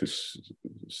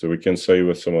so we can say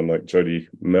with someone like Jody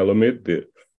Melamed that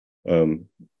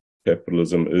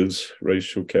capitalism is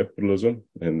racial capitalism,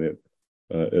 and that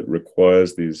it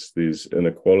requires these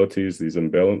inequalities, these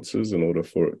imbalances, in order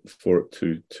for it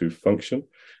to function.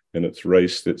 And it's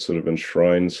race that sort of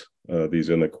enshrines these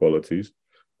inequalities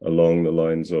along the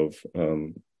lines of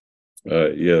so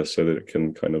that it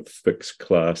can kind of fix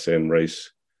class and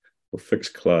race, or fix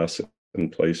class in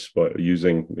place by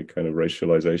using the kind of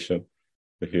racialization.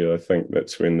 Here, I think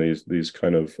that's when these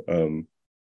kind of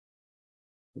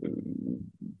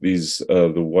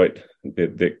the white,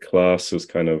 that class is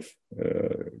kind of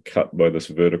cut by this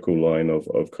vertical line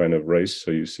of kind of race.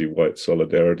 So you see white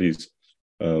solidarities,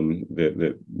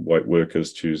 that white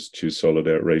workers choose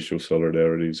racial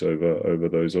solidarities over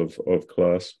those of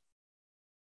class.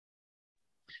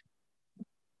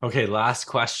 Okay, last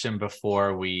question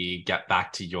before we get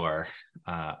back to your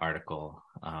article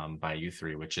by you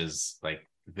three, which is like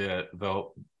the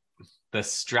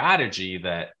strategy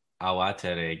that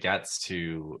Awatere gets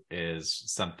to is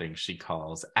something she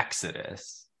calls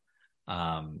exodus.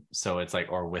 So it's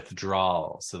like, or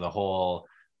withdrawal. So the whole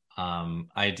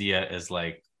idea is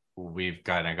like, we've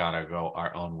gotta go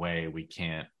our own way. We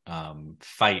can't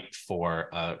fight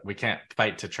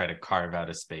to try to carve out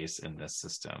a space in this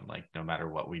system. Like, no matter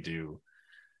what we do,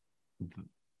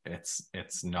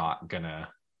 it's not gonna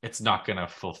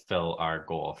fulfill our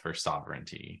goal for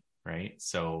sovereignty, right?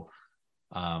 So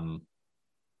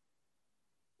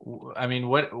I mean,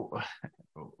 what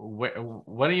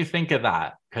do you think of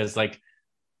that? Because like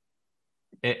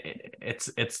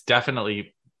it's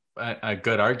definitely a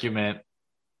good argument.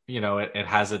 You know, it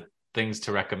has things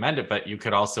to recommend it, but you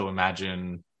could also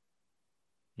imagine,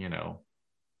 you know,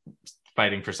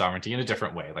 fighting for sovereignty in a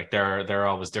different way. Like there are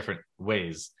always different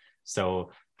ways.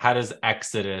 So how does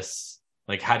exodus,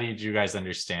 like, how did you guys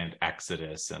understand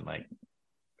exodus and like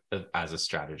as a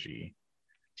strategy?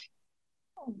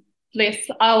 Less,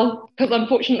 because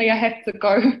unfortunately I have to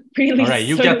go really. All right,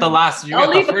 you soon. get the last. You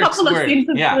I'll get the leave a first couple word. Of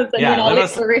sentences yeah. And then I'll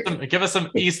Give us some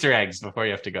Easter eggs before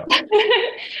you have to go.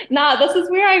 Nah, this is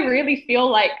where I really feel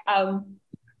like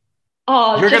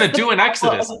you're gonna do an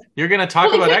exodus. You're gonna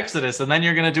talk about exodus, and then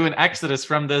you're gonna do an exodus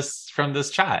from this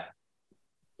chat.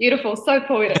 Beautiful, so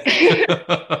poetic.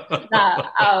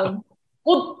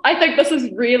 Well, I think this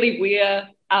is really where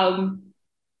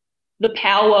the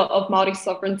power of Maori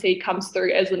sovereignty comes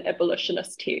through as an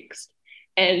abolitionist text.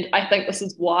 And I think this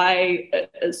is why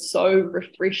it is so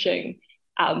refreshing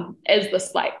as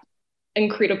this like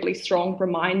incredibly strong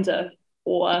reminder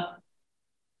for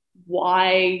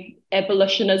why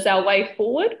abolition is our way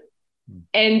forward.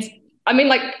 And I mean,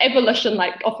 like abolition,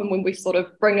 like often when we sort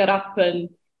of bring it up in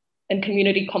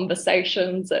community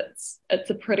conversations, it's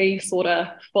a pretty sort of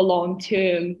full-on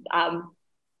term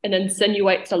and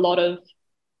insinuates a lot of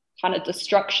kind of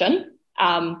destruction.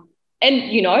 And,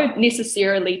 you know,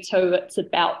 necessarily too, it's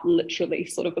about literally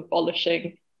sort of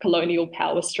abolishing colonial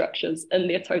power structures in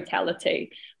their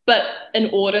totality. But in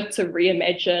order to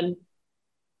reimagine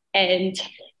and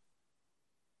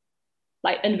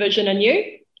like envision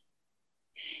anew.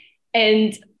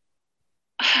 And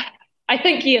I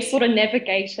think, yeah, sort of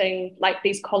navigating like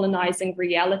these colonizing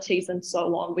realities and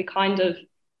so on, we kind of,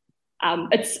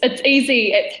 it's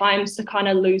easy at times to kind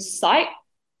of lose sight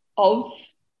of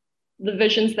the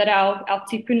visions that our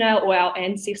tipuna or our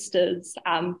ancestors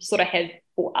sort of had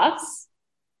for us,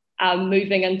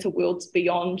 moving into worlds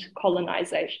beyond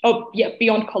colonization,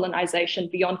 beyond colonization,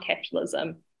 beyond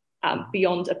capitalism,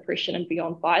 beyond oppression and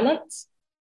beyond violence.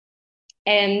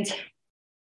 And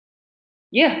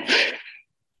yeah.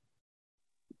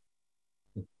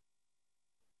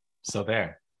 So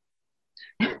there.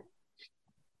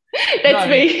 That's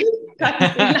me.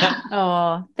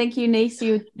 Oh, thank you, Nice.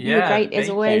 You were great as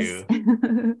always.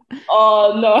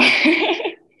 Oh no.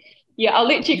 Yeah, I'll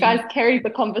let you guys carry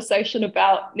the conversation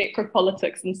about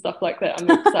necropolitics and stuff like that. I'm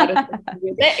excited to see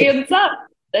where that ends up.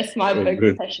 That's my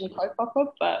big passion kaupapa,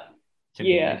 but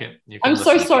you can I'm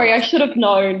so sorry. I should have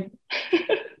known.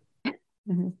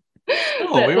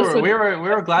 Oh, we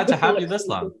were glad to have you this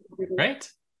long, right?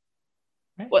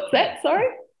 What's that? Sorry?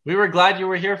 We were glad you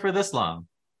were here for this long.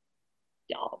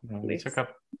 Oh, we took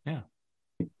up, yeah.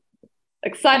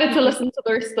 Excited to listen to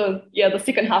the rest of the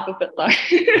second half of it though.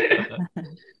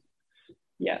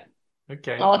 Yeah.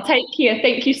 Okay. Oh, take care.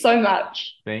 Thank you so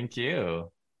much. Thank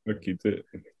you.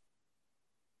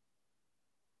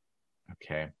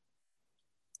 Okay.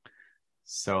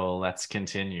 So let's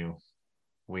continue.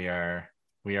 We are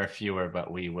fewer,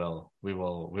 but we will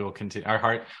continue.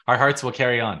 Our hearts will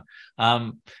carry on.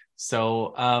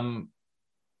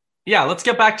 Let's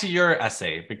get back to your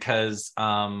essay because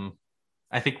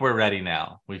I think we're ready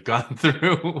now. We've gone through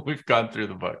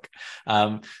the book.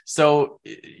 So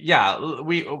yeah,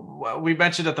 we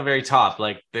mentioned at the very top,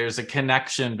 like there's a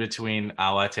connection between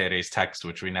Awatere's text,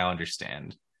 which we now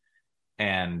understand,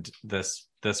 and this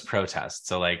protest.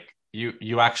 So like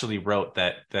you actually wrote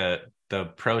that the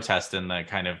protest and the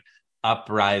kind of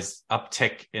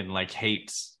uptick in like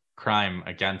hate crime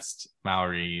against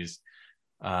Maori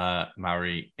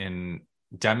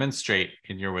demonstrate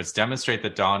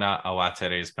that Donna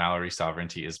Awatere's Maori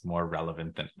sovereignty is more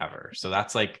relevant than ever. So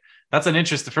that's an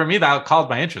interest for me. That called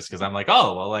my interest because I'm like,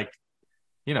 oh well, like,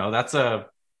 you know, that's a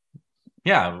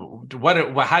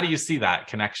how do you see that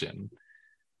connection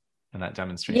and that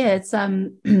demonstration? Yeah, it's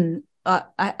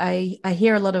I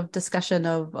hear a lot of discussion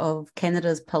of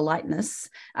Canada's politeness.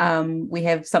 We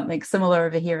have something similar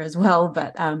over here as well,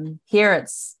 but here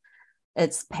it's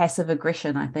passive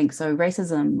aggression, I think. So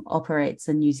racism operates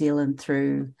in New Zealand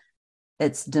through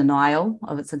its denial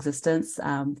of its existence,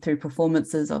 through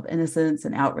performances of innocence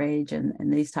and outrage and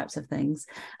these types of things.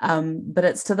 But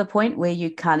it's to the point where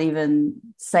you can't even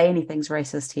say anything's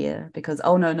racist here because,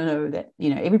 oh, no, that,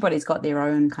 you know, everybody's got their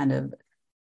own kind of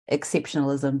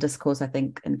exceptionalism discourse. I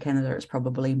think in Canada it's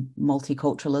probably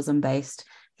multiculturalism based.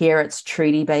 Here it's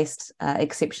treaty based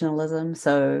exceptionalism.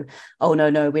 So, oh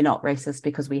no, we're not racist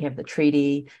because we have the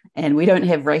treaty, and we don't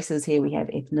have races here, we have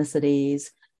ethnicities.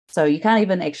 So you can't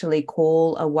even actually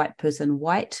call a white person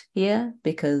white here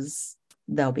because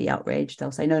they'll be outraged.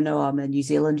 They'll say, no, I'm a New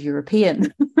Zealand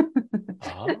European.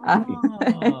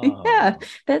 Oh. Yeah,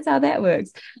 that's how that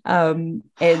works. And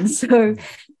so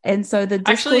the discourse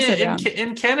actually around...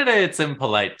 in Canada, it's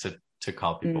impolite to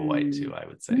call people white too. I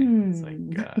would say it's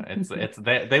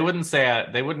like they wouldn't say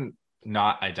they wouldn't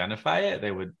not identify it.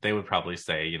 They would probably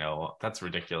say, you know, that's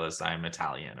ridiculous, I'm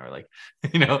Italian, or like,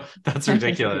 you know, that's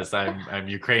ridiculous, I'm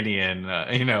Ukrainian,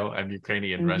 you know, I'm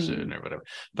Ukrainian Russian or whatever.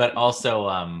 But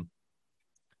also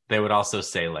they would also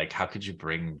say like, how could you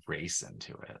bring race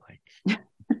into it? Like,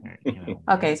 you know,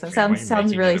 okay, so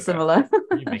sounds really similar.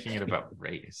 Are you making it about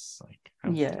race? Like,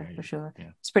 yeah, for sure.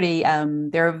 Yeah. It's pretty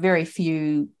there are very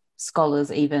few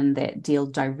scholars even that deal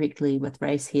directly with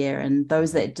race here, and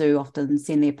those that do often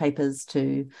send their papers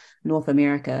to North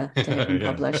America to have them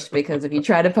published, because if you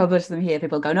try to publish them here,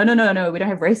 people go, no, we don't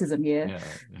have racism here.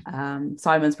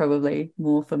 Simon's probably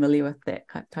more familiar with that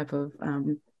type of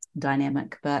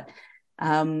dynamic, but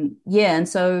and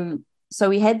so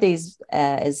we had these,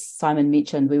 as Simon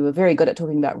mentioned, we were very good at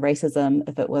talking about racism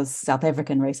if it was South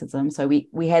African racism. So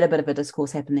we had a bit of a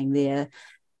discourse happening there.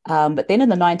 But then in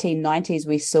the 1990s,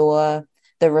 we saw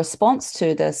the response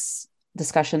to this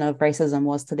discussion of racism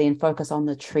was to then focus on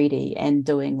the treaty and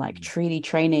doing like treaty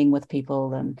training with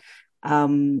people.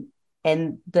 And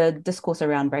the discourse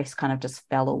around race kind of just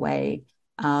fell away.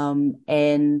 It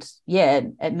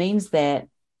means that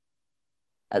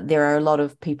there are a lot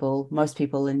of people, most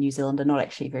people in New Zealand are not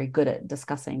actually very good at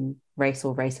discussing race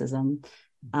or racism.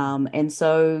 And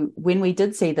so when we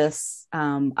did see this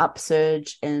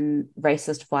upsurge in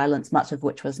racist violence, much of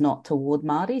which was not toward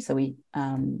Māori, so we,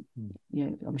 I'm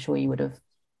sure you would have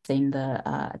seen the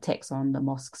attacks on the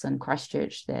mosques in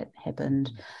Christchurch that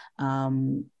happened,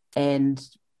 and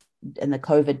in the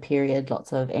COVID period,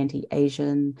 lots of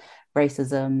anti-Asian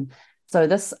racism. So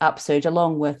this upsurge,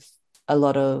 along with a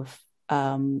lot of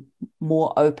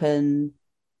more open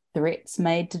threats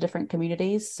made to different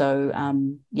communities. So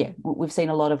we've seen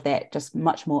a lot of that just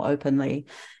much more openly,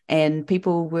 and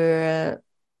people were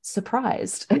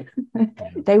surprised.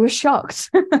 They were shocked.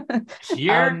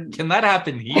 Here, can that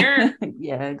happen here?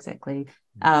 Yeah, exactly.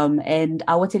 And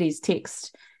Awatere's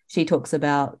text, she talks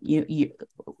about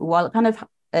while it kind of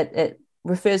it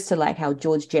refers to like how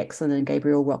George Jackson and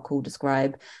Gabriel Rockall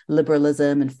describe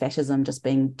liberalism and fascism just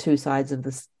being two sides of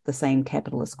the same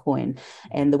capitalist coin.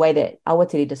 And the way that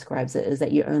Awatere describes it is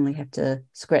that you only have to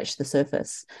scratch the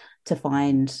surface to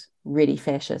find really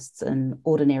fascists and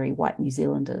ordinary white New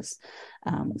Zealanders.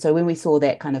 So when we saw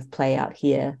that kind of play out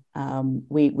here,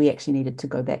 we actually needed to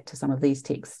go back to some of these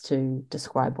texts to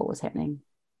describe what was happening.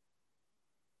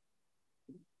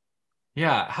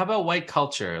 Yeah, how about white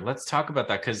culture? Let's talk about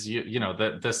that, because you know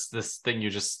this thing you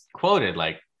just quoted,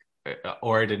 like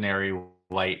ordinary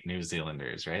white New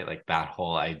Zealanders, right? Like that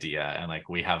whole idea, and like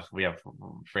we have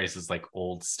phrases like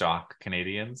old stock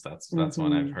Canadians. That's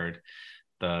one I've heard.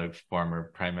 The former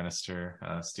Prime Minister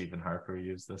Stephen Harper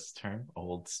used this term,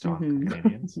 old stock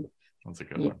Canadians. That's a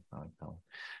good one. I like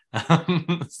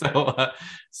that one.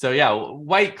 So yeah,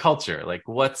 white culture. Like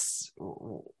let's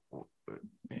talk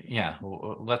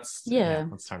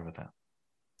about that.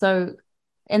 So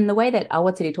in the way that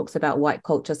Awatere talks about white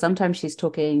culture, sometimes she's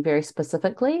talking very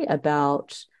specifically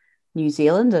about New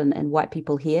Zealand and white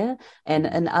people here. And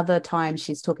in other times,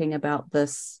 she's talking about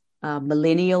this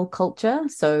millennial culture.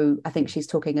 So I think she's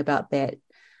talking about that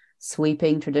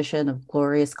sweeping tradition of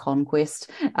glorious conquest,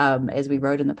 as we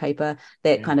wrote in the paper,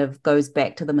 that kind of goes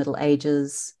back to the Middle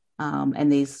Ages,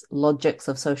 and these logics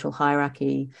of social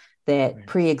hierarchy that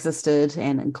pre-existed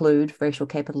and include racial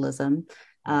capitalism.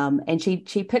 And she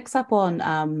picks up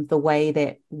on the way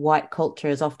that white culture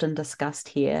is often discussed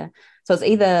here. So it's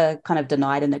either kind of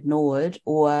denied and ignored,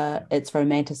 or it's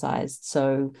romanticized.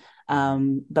 So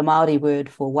the Maori word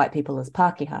for white people is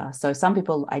Pākehā. So some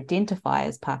people identify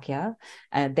as Pākehā.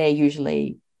 They're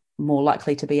usually more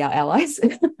likely to be our allies.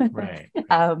 Right.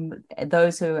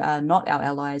 Those who are not our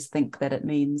allies think that it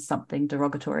means something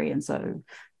derogatory, and so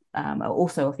are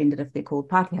also offended if they're called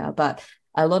Pākehā. But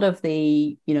a lot of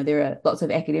there are lots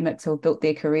of academics who have built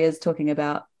their careers talking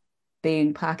about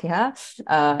being Pākehā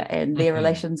and their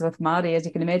relations with Māori, as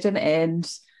you can imagine,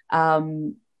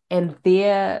 and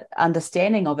their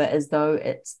understanding of it as though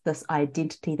it's this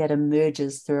identity that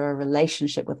emerges through a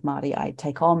relationship with Māori. I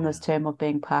take on this term of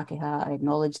being Pākehā. I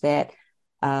acknowledge that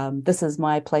this is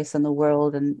my place in the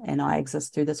world, and I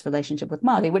exist through this relationship with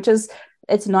Māori, which is,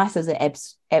 it's nice as an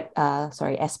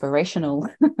aspirational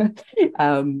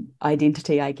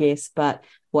identity, I guess. But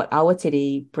what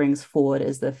Awatiri brings forward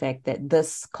is the fact that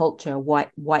this culture,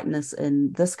 whiteness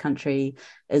in this country,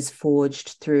 is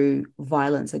forged through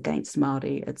violence against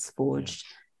Māori. It's forged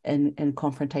in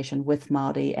confrontation with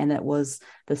Māori, and it was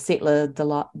the settler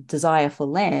desire for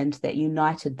land that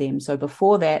united them. So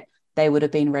before that, they would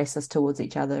have been racist towards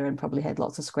each other and probably had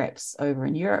lots of scraps over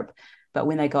in Europe. But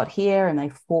when they got here and they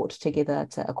fought together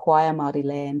to acquire Māori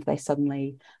land, they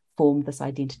suddenly formed this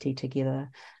identity together.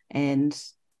 And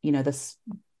this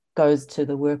goes to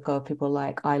the work of people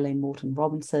like Eileen Morton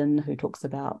Robinson, who talks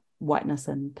about whiteness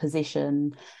and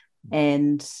possession.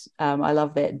 And I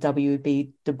love that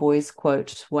W.B. Du Bois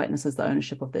quote, "Whiteness is the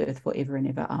ownership of the earth forever and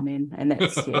ever, amen." And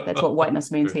that's what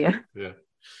whiteness means here.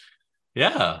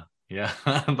 Yeah.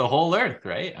 The whole earth,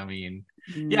 right? I mean,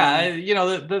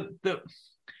 the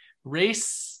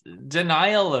race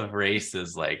denial of race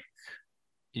is like,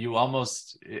 you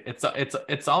almost,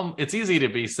 it's easy to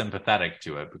be sympathetic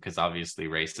to it, because obviously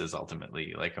race is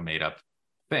ultimately like a made up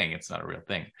thing. It's not a real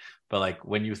thing. But like,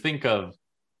 when you think of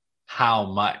how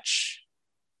much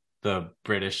the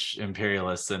British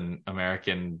imperialists and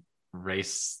American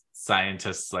race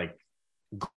scientists like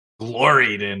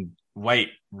gloried in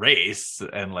white race,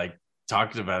 and like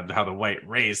talked about how the white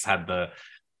race had the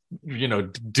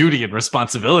duty and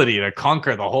responsibility to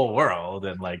conquer the whole world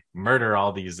and like murder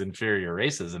all these inferior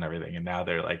races and everything, and now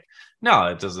they're like, no,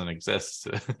 it doesn't exist.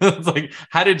 It's like,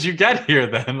 how did you get here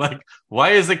then? Like,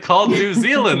 why is it called New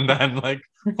Zealand then? Like,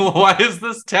 why is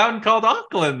this town called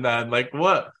Auckland then? Like,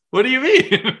 what do you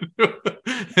mean?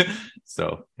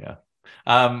 So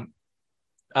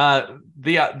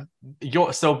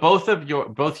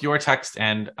both your text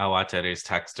and Awatiri's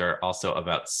text are also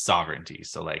about sovereignty.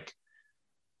 So like,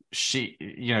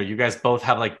 you guys both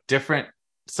have like different,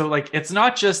 so like, it's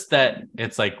not just that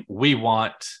it's like we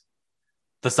want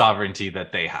the sovereignty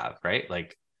that they have, right?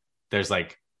 Like, there's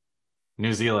like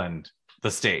New Zealand,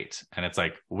 the state, and it's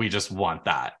like, we just want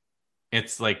that.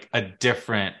 It's like a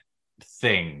different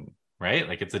thing, right?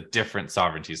 Like, it's a different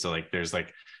sovereignty. So like, there's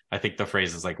like, I think the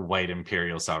phrase is like white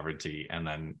imperial sovereignty and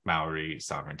then Maori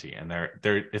sovereignty, and they're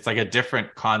it's like a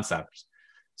different concept.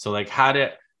 So like, how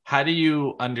do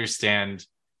you understand,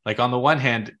 like, on the one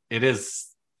hand,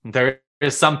 there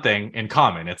is something in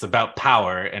common. It's about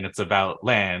power and it's about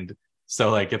land.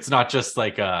 So like, it's not just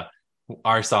like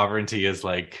our sovereignty is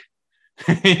like,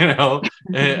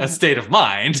 a state of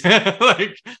mind,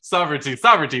 like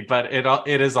sovereignty, but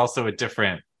it is also a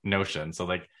different notion. So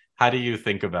like, how do you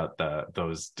think about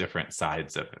those different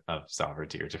sides of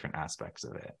sovereignty, or different aspects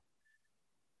of it?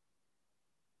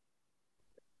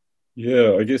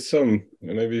 Yeah, I guess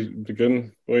maybe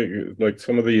begin like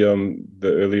some of the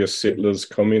earlier settlers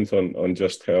comment on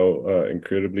just how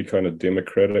incredibly kind of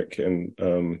democratic and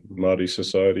Māori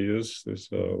society is. There's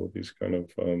all these kind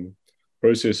of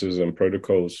processes and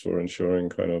protocols for ensuring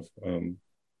kind of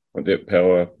that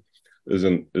power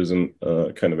isn't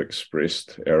kind of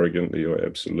expressed arrogantly or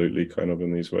absolutely kind of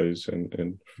in these ways,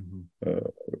 and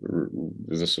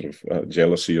there's a sort of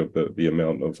jealousy of the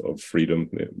amount of freedom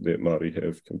that Māori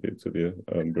have compared to their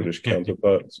British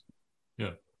counterparts.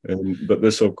 But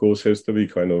this of course has to be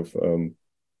kind of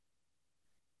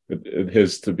it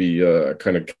has to be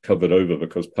kind of covered over,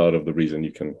 because part of the reason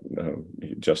you can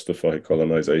justify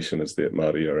colonization is that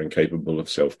Māori are incapable of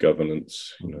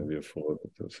self-governance. Therefore,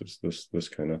 this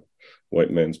kind of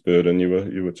white man's burden you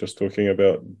were just talking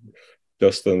about,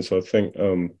 Justin. So I think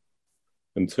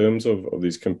in terms of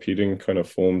these competing kind of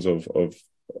forms of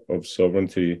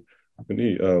sovereignty,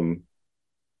 any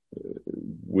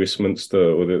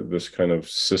Westminster or this kind of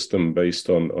system based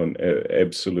on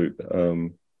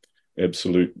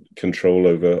absolute control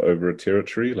over a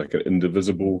territory, like an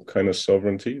indivisible kind of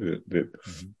sovereignty that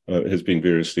has been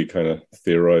variously kind of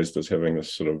theorized as having a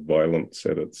sort of violence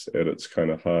at its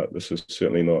kind of heart. This is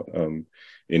certainly not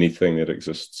anything that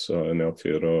exists in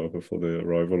Aotearoa before the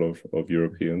arrival of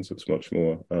Europeans. It's much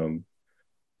more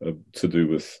to do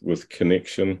with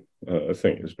connection. I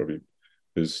think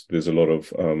there's a lot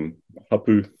of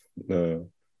hapu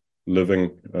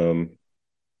living,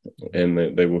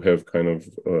 and they will have kind of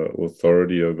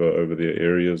authority over their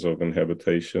areas of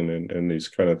inhabitation and these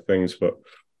kind of things, but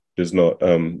there's not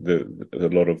a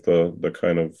lot of the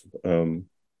kind of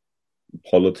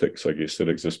politics, I guess, that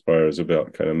exists prior is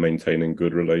about kind of maintaining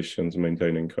good relations,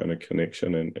 maintaining kind of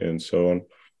connection and so on.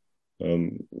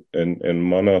 And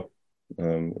mana,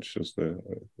 which is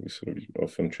sort of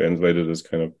often translated as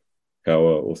kind of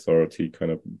power, authority,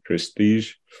 kind of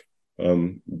prestige.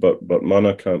 But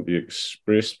mana can't be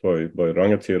expressed by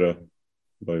rangatira,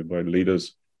 by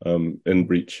leaders in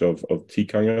breach of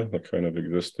tikanga, the kind of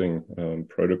existing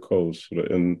protocols sort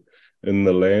of in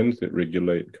the land that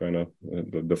regulate kind of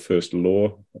the first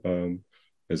law,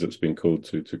 as it's been called,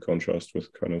 to contrast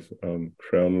with kind of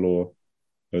crown law.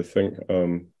 I think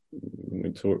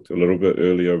we talked a little bit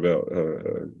earlier about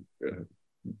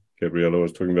Gabriella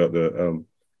was talking about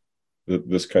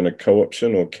this kind of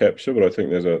co-option or capture, but I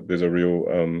think there's a real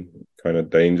kind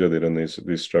of danger that in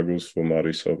these struggles for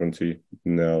Māori sovereignty,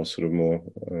 now sort of more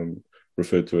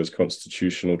referred to as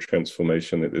constitutional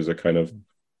transformation, that there's a kind of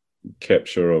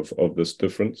capture of this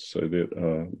difference, so that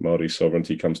Māori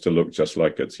sovereignty comes to look just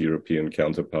like its European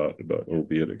counterpart, but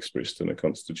albeit expressed in a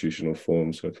constitutional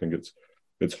form. So I think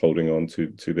it's holding on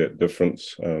to that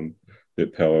difference,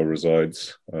 that power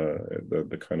resides at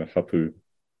the kind of hapu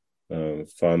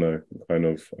whānau kind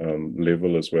of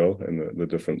level as well, and the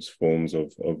different forms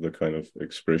of the kind of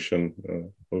expression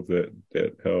of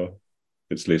that power.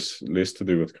 It's less to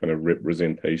do with kind of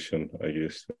representation, I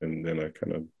guess, than a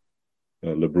kind of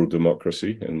liberal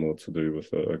democracy, and more to do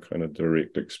with a kind of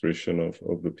direct expression of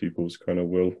the people's kind of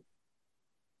will.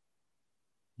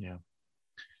 Yeah.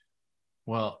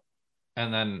 Well,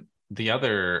 and then the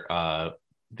other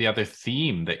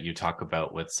theme that you talk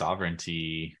about with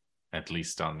sovereignty, at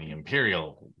least on the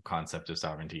imperial concept of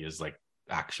sovereignty, is like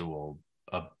actual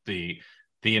the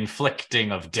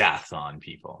inflicting of death on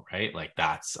people, right? Like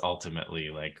that's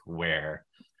ultimately like where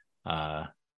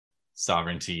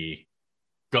sovereignty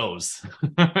goes,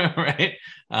 right?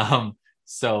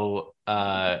 So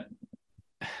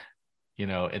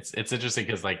it's interesting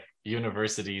because like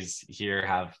universities here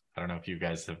have, I don't know if you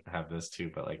guys have this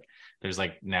too, but like there's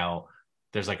like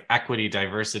equity,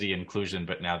 diversity, inclusion,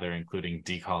 but now they're including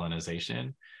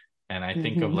decolonization. And I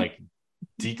think of like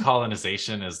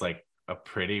decolonization as like a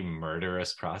pretty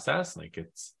murderous process. Like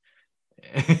it's,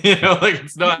 like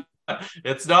it's not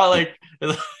like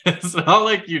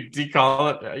you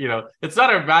decolonize, it's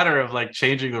not a matter of like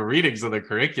changing the readings of the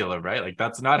curriculum, right? Like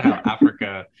that's not how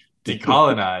Africa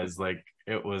decolonized. Like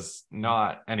it was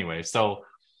not anyway. So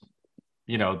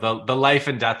the life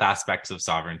and death aspects of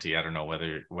sovereignty, I don't know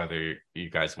whether you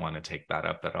guys want to take that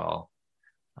up at all,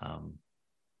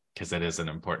 because it is an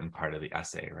important part of the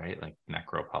essay, right? Like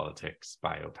necropolitics,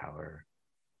 biopower.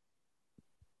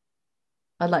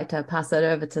 I'd like to pass it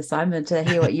over to Simon to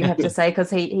hear what you have to say, because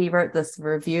he wrote this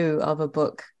review of a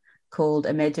book called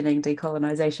Imagining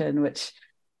Decolonization, which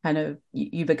kind of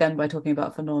you began by talking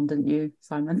about Fanon, didn't you,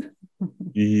 Simon?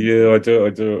 Yeah, I do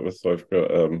it with, I've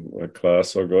got a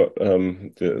class I got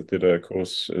did a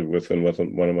course within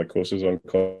one of my courses on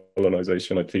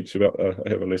colonization. I teach about I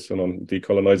have a lesson on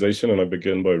decolonization, and I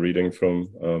begin by reading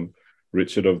from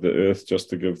Richard of the Earth, just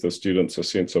to give the students a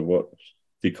sense of what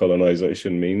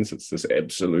decolonization means. It's this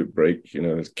absolute break,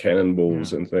 there's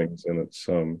cannonballs and things, and it's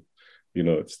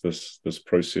it's this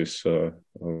process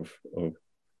of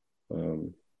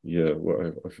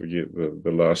I forget,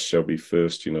 the last shall be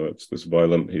first. It's this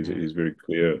violent. He's very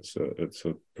clear. It's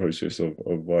a process of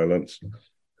violence,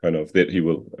 kind of, that he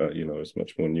will is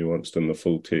much more nuanced in the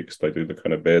full text. I do the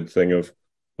kind of bad thing of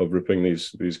ripping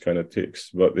these kind of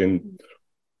texts, but then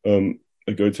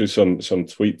I go to some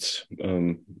tweets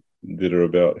that are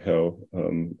about how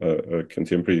a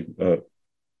contemporary I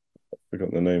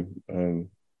forgot the name,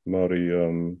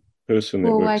 Maori person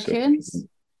that works at,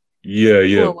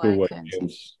 Paul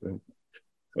Kearns.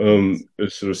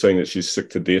 Is sort of saying that she's sick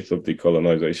to death of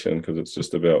decolonization because it's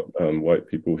just about white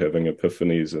people having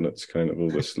epiphanies, and it's kind of all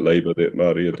this labor that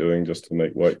Māori are doing just to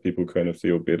make white people kind of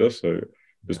feel better. So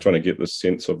just trying to get the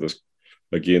sense of this,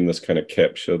 again, this kind of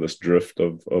capture, this drift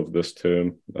of this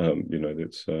term,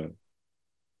 that's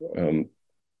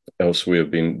elsewhere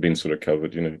been sort of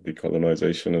covered.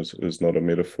 Decolonization is not a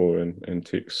metaphor in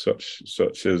texts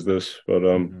such as this. But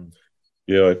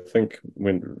yeah, I think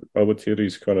when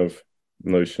Awateri's kind of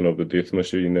notion of the death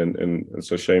machine, and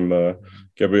it's a shame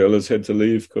Gabriella's had to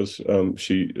leave, because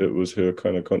it was her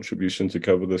kind of contribution to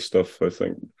cover this stuff. I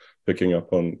think picking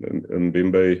up on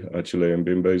Achille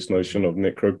Mbembe's notion of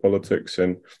necropolitics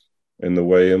and the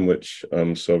way in which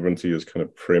sovereignty is kind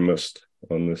of premised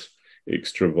on this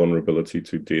extra vulnerability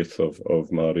to death of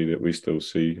Māori that we still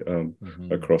see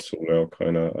across all our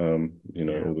kind of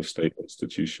all the state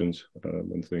institutions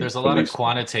and things. There's a lot of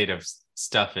quantitative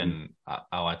stuff in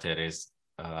Awatere's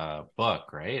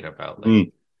book, right, about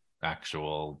like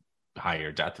actual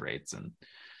higher death rates, and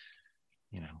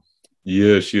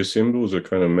yeah, she assembles a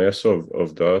kind of mass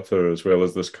of data, as well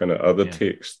as this kind of other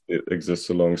text that exists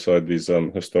alongside these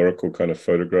historical kind of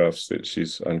photographs that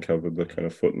she's uncovered, the kind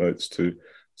of footnotes to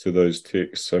those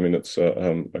texts. I mean, it's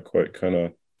a quite kind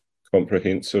of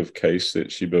comprehensive case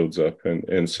that she builds up,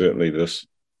 and certainly this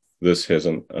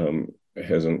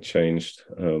hasn't changed.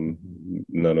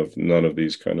 None of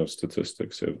these kind of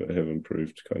statistics have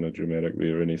improved kind of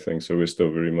dramatically or anything. So we're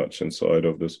still very much inside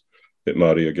of this, that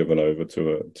Māori are given over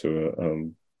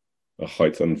to a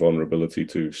heightened vulnerability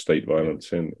to state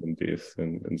violence and death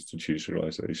and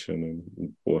institutionalization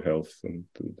and poor health and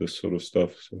this sort of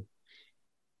stuff. So.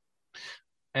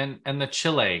 And the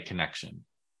Chile connection,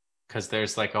 because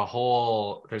there's a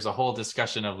whole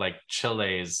discussion of like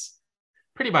Chile's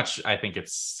pretty much, I think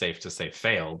it's safe to say,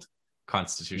 failed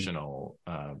constitutional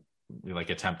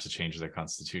attempt to change their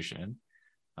constitution,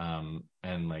 and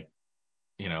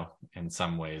in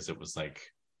some ways it was like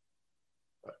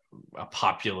a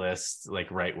populist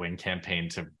right-wing campaign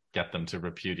to get them to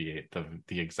repudiate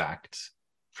the exact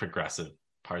progressive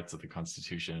parts of the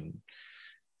constitution.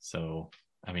 So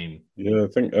I mean, yeah, I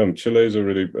think Chile is a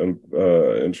really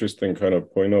interesting kind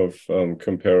of point of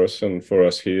comparison for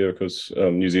us here, because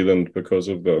New Zealand, because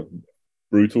of the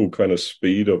brutal kind of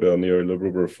speed of our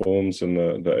neoliberal reforms in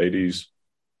the 80s,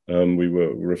 we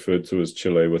were referred to as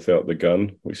Chile without the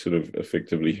gun. We sort of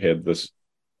effectively had this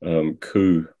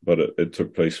coup, but it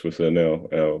took place within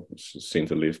our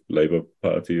centre-left Labour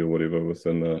Party or whatever,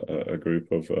 within a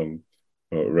group of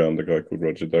around a guy called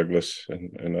Roger Douglas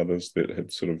and others that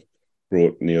had sort of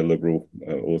brought neoliberal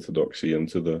orthodoxy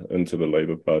into the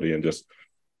Labour Party, and just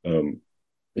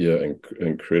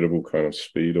incredible kind of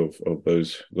speed of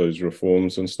those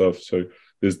reforms and stuff. So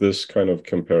there's this kind of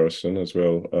comparison, as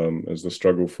well as the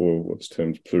struggle for what's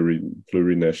termed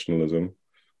plurinationalism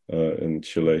in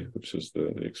Chile, which is the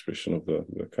expression of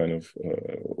the kind of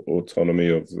autonomy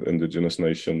of indigenous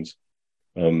nations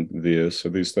there. So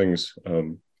these things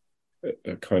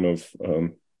kind of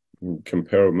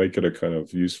make it a kind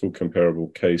of useful comparable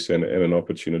case and an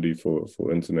opportunity for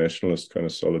internationalist kind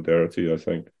of solidarity, I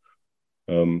think.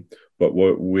 But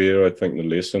where I think the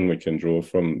lesson we can draw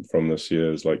from this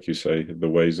year is, like you say, the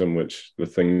ways in which the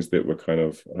things that were kind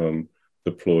of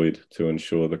deployed to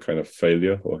ensure the kind of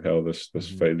failure, or how this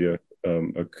failure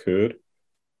occurred.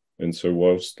 And so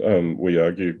whilst we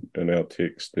argue in our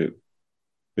text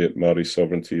that Māori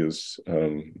sovereignty is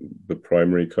the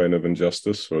primary kind of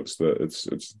injustice, so it's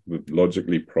the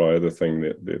logically prior, the thing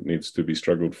that needs to be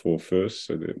struggled for first,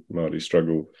 so that Māori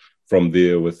struggle from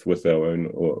there with our own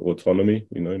autonomy,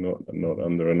 not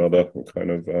under another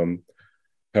kind of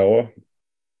power.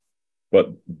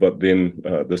 But then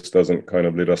this doesn't kind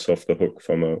of let us off the hook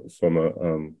from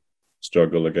a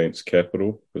struggle against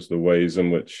capital, because the ways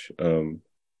in which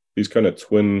these kind of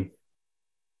twin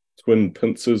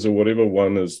pincers or whatever,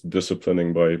 one is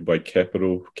disciplining by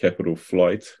capital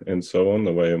flight and so on,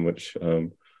 the way in which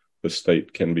the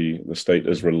state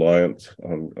is reliant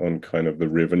on kind of the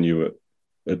revenue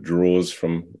it draws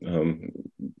from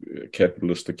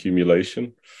capitalist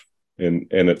accumulation, and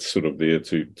it's sort of there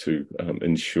to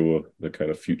ensure the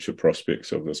kind of future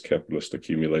prospects of this capitalist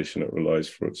accumulation. It relies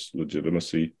for its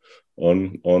legitimacy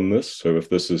on this. So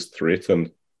if this is threatened,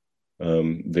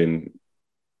 then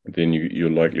you're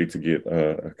likely to get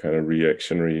a kind of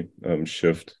reactionary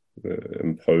shift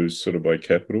imposed sort of by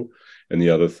capital. And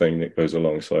the other thing that goes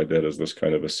alongside that is this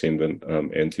kind of ascendant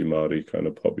anti-Māori kind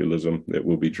of populism that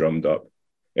will be drummed up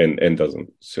and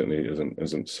certainly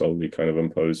isn't solely kind of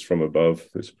imposed from above.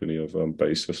 There's plenty of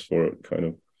basis for it kind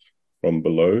of from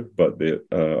below. But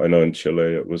I know in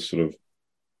Chile it was sort of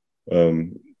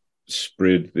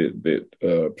spread that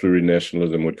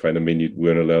plurinationalism would kind of mean you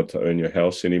weren't allowed to own your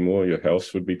house anymore. Your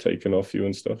house would be taken off you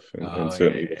and stuff. And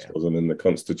certainly this wasn't in the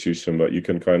constitution, but you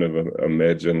can kind of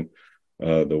imagine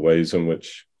the ways in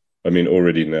which, I mean,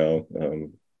 already now,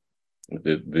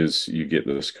 you get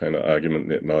this kind of argument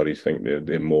that Maori think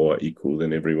they're more equal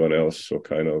than everyone else, or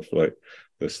kind of like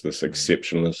this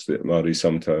exceptionalist that Maori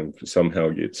somehow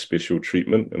get special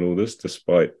treatment and all this,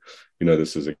 despite,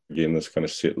 this is again this kind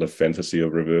of settler fantasy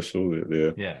of reversal.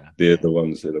 They're the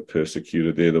ones that are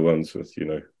persecuted. They're the ones with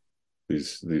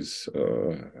these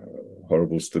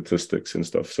horrible statistics and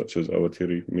stuff, such as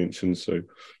Awatiri mentioned. So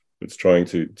it's trying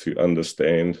to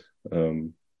understand,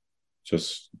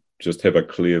 just have a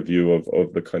clear view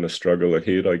of the kind of struggle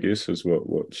ahead, I guess, is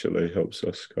what Chile helps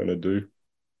us kind of do.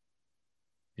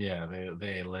 Yeah,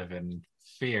 they live in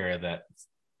fear that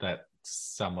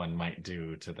someone might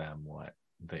do to them what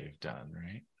they've done,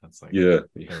 right? That's like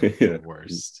the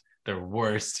worst. Their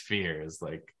worst fear is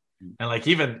like, and like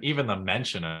even the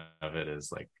mention of it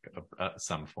is like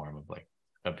some form of like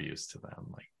abuse to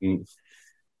them. Like,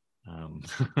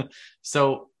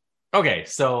 so okay,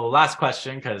 so last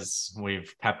question, because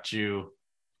we've kept you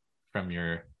from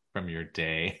your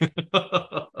day.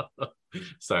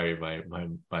 Sorry,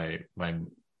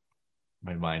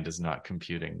 my mind is not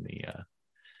computing the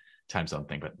time zone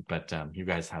thing, but you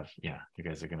guys are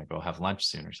gonna go have lunch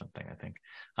soon or something, I think.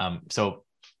 So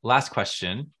last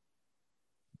question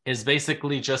is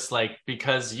basically just like,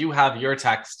 because you have your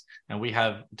text and we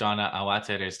have Donna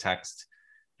Awatere's text,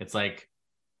 it's like,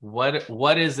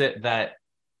 what is it that,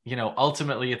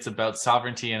 ultimately it's about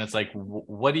sovereignty, and it's like,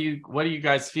 what do you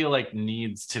guys feel like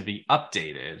needs to be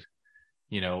updated?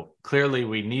 Clearly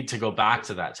we need to go back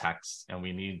to that text, and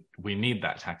we need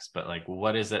that text, but like,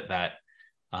 what is it that,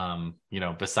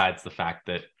 besides the fact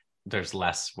that there's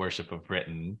less worship of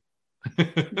Britain,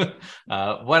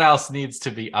 what else needs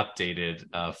to be updated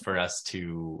for us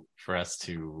to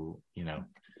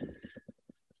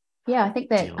I think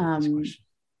that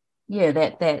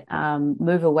that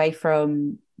move away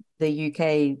from the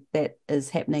UK that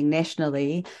is happening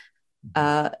nationally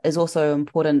is also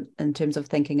important in terms of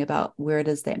thinking about where it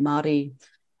is that Māori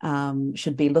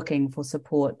should be looking for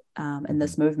support in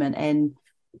this movement. And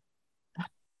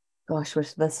gosh,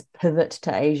 with this pivot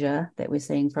to Asia that we're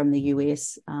seeing from the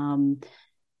US, and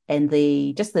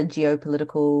the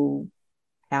geopolitical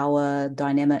power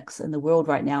dynamics in the world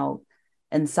right now,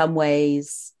 in some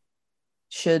ways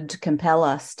should compel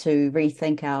us to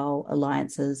rethink our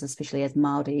alliances, especially as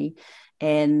Māori.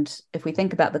 And if we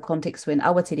think about the context when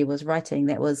Awatiri was writing,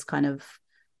 that was kind of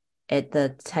at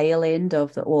the tail end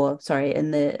of at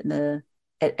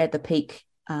the peak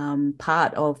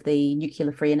part of the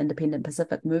nuclear free and independent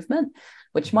Pacific movement,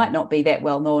 which might not be that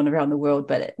well known around the world,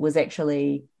 but it was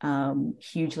actually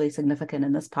hugely significant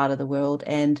in this part of the world,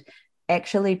 and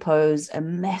actually pose a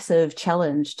massive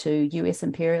challenge to US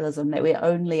imperialism that we're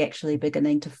only actually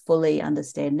beginning to fully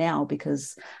understand now,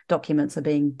 because documents are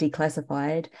being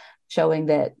declassified, showing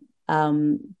that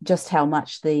just how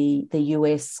much the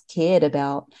US cared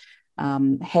about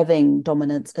having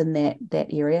dominance in that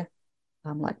area.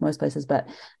 Like most places, but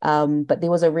there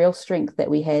was a real strength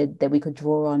that we had that we could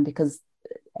draw on, because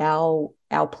our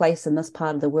place in this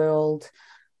part of the world,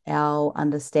 our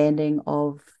understanding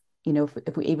of,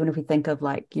 if we think of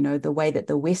like, the way that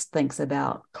the West thinks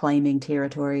about claiming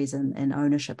territories and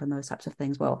ownership and those types of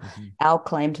things, well, our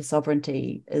claim to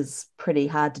sovereignty is pretty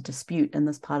hard to dispute in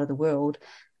this part of the world.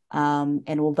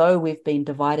 And although we've been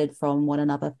divided from one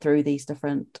another through these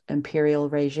different imperial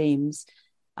regimes,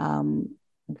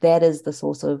 that is the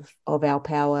source of our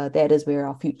power. That is where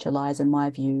our future lies, in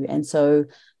my view. And so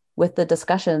with the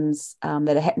discussions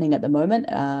that are happening at the moment,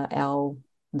 our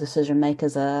decision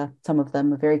makers some of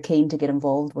them are very keen to get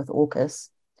involved with AUKUS.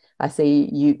 I see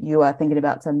you are thinking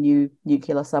about some new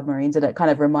nuclear submarines, and it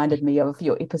kind of reminded me of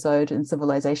your episode in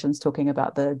Civilizations talking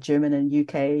about the German and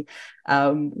UK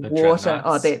water,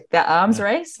 the arms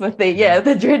race with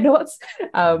the dreadnoughts.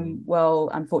 Well,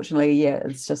 unfortunately,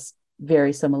 it's just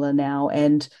very similar now.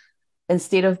 And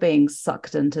instead of being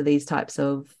sucked into these types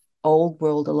of old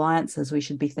world alliances, we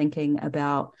should be thinking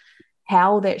about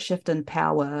how that shift in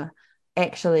power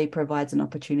actually provides an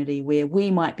opportunity where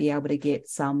we might be able to get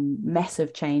some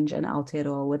massive change in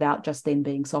Aotearoa without just then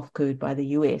being soft-cooed by the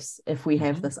US, if we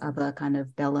have this other kind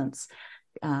of balance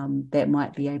that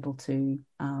might be able to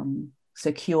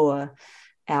secure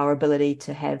our ability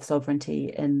to have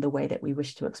sovereignty in the way that we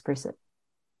wish to express it.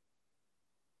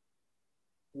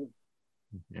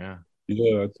 Yeah,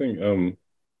 I think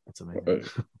that's amazing.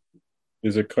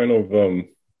 There's a kind of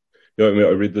I mean, I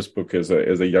read this book as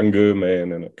a younger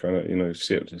man, and it kind of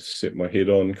set my head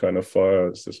on kind of fire.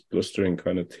 It's this blistering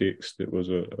kind of text. It was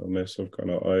a massive kind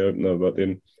of eye opener. But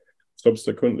then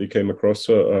subsequently came across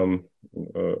a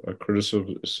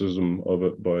criticism of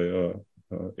it by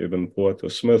Evan Porter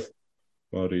Smith,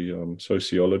 Maori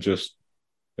sociologist,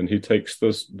 and he takes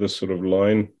this sort of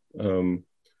line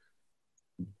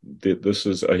that this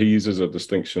is he uses a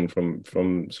distinction from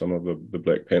some of the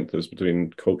Black Panthers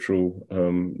between cultural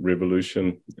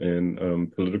revolution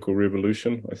and political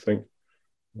revolution. I think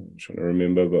I'm trying to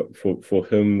remember, but for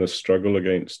him, the struggle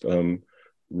against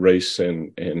race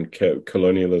and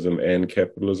colonialism and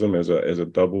capitalism as a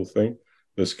double thing,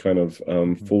 this kind of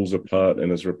falls apart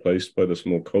and is replaced by this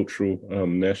more cultural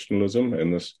nationalism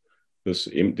and this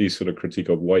empty sort of critique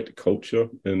of white culture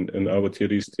in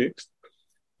Awateri's text.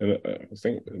 And I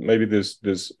think maybe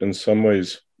there's in some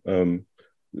ways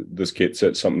this gets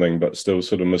at something, but still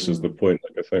sort of misses the point.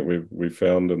 Like I think we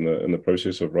found in the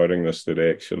process of writing this that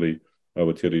actually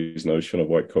Awateri's notion of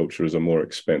white culture is a more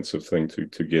expansive thing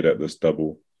to get at this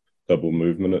double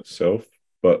movement itself.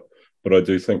 But I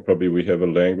do think probably we have a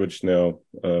language now,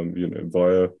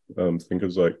 via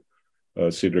thinkers like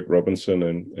Cedric Robinson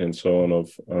and so on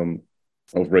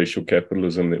of racial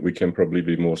capitalism, that we can probably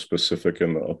be more specific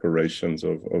in the operations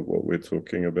of what we're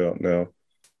talking about now.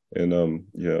 And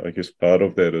I guess part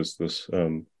of that is this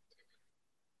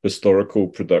historical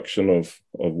production of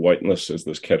whiteness as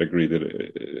this category that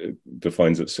it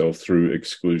defines itself through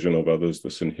exclusion of others,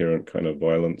 this inherent kind of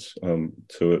violence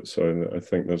to it. So I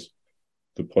think there's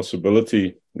the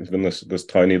possibility, even this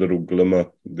tiny little glimmer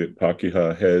that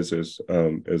Pākehā has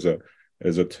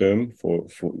as a term for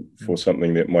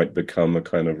something that might become a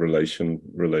kind of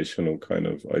relational kind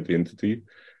of identity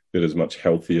that is much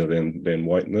healthier than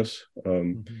whiteness.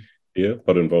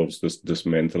 But involves this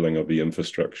dismantling of the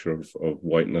infrastructure of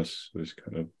whiteness, this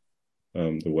kind of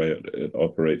the way it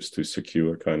operates to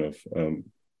secure kind of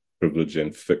privilege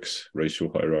and fix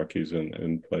racial hierarchies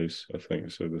in place. I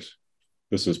think so.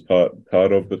 This is part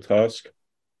of the task,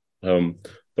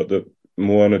 but the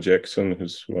Moana Jackson,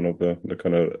 who's one of the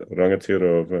kind of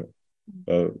rangatira of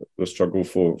the struggle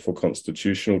for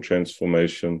constitutional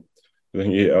transformation, I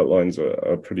think he outlines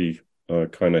a pretty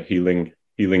kind of healing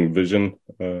vision,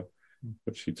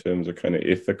 which he terms a kind of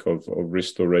ethic of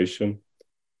restoration.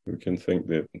 We can think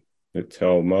that Te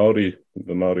Ao Māori,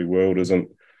 the Māori world,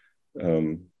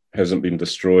 hasn't been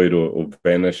destroyed or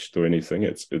vanished or anything.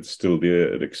 It's still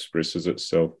there. It expresses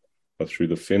itself through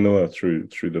the whenua, through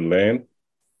the land,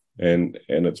 and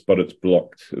it's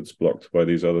blocked. It's blocked by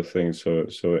these other things. So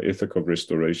an ethic of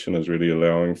restoration is really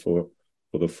allowing for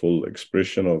the full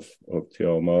expression of Te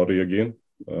Ao Māori again.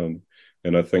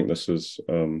 And I think this is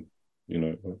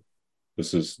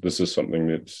this is something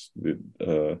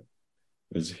that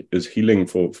is healing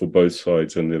for both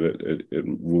sides, and that it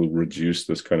will reduce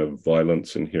this kind of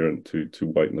violence inherent to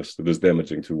whiteness that is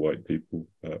damaging to white people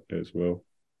as well.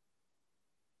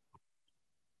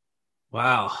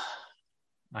 Wow.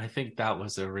 I think that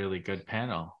was a really good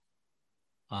panel.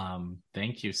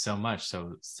 Thank you so much.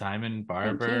 So Simon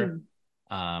Barber,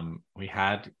 we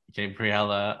had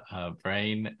Gabriella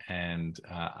Brain and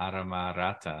Arama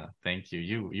Rata. Thank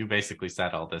you. You basically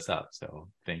set all this up, so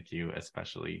thank you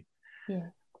especially.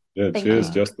 Yeah, cheers,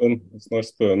 Justin. It's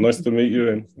nice to meet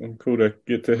you and cool to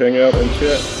get to hang out and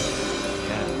chat.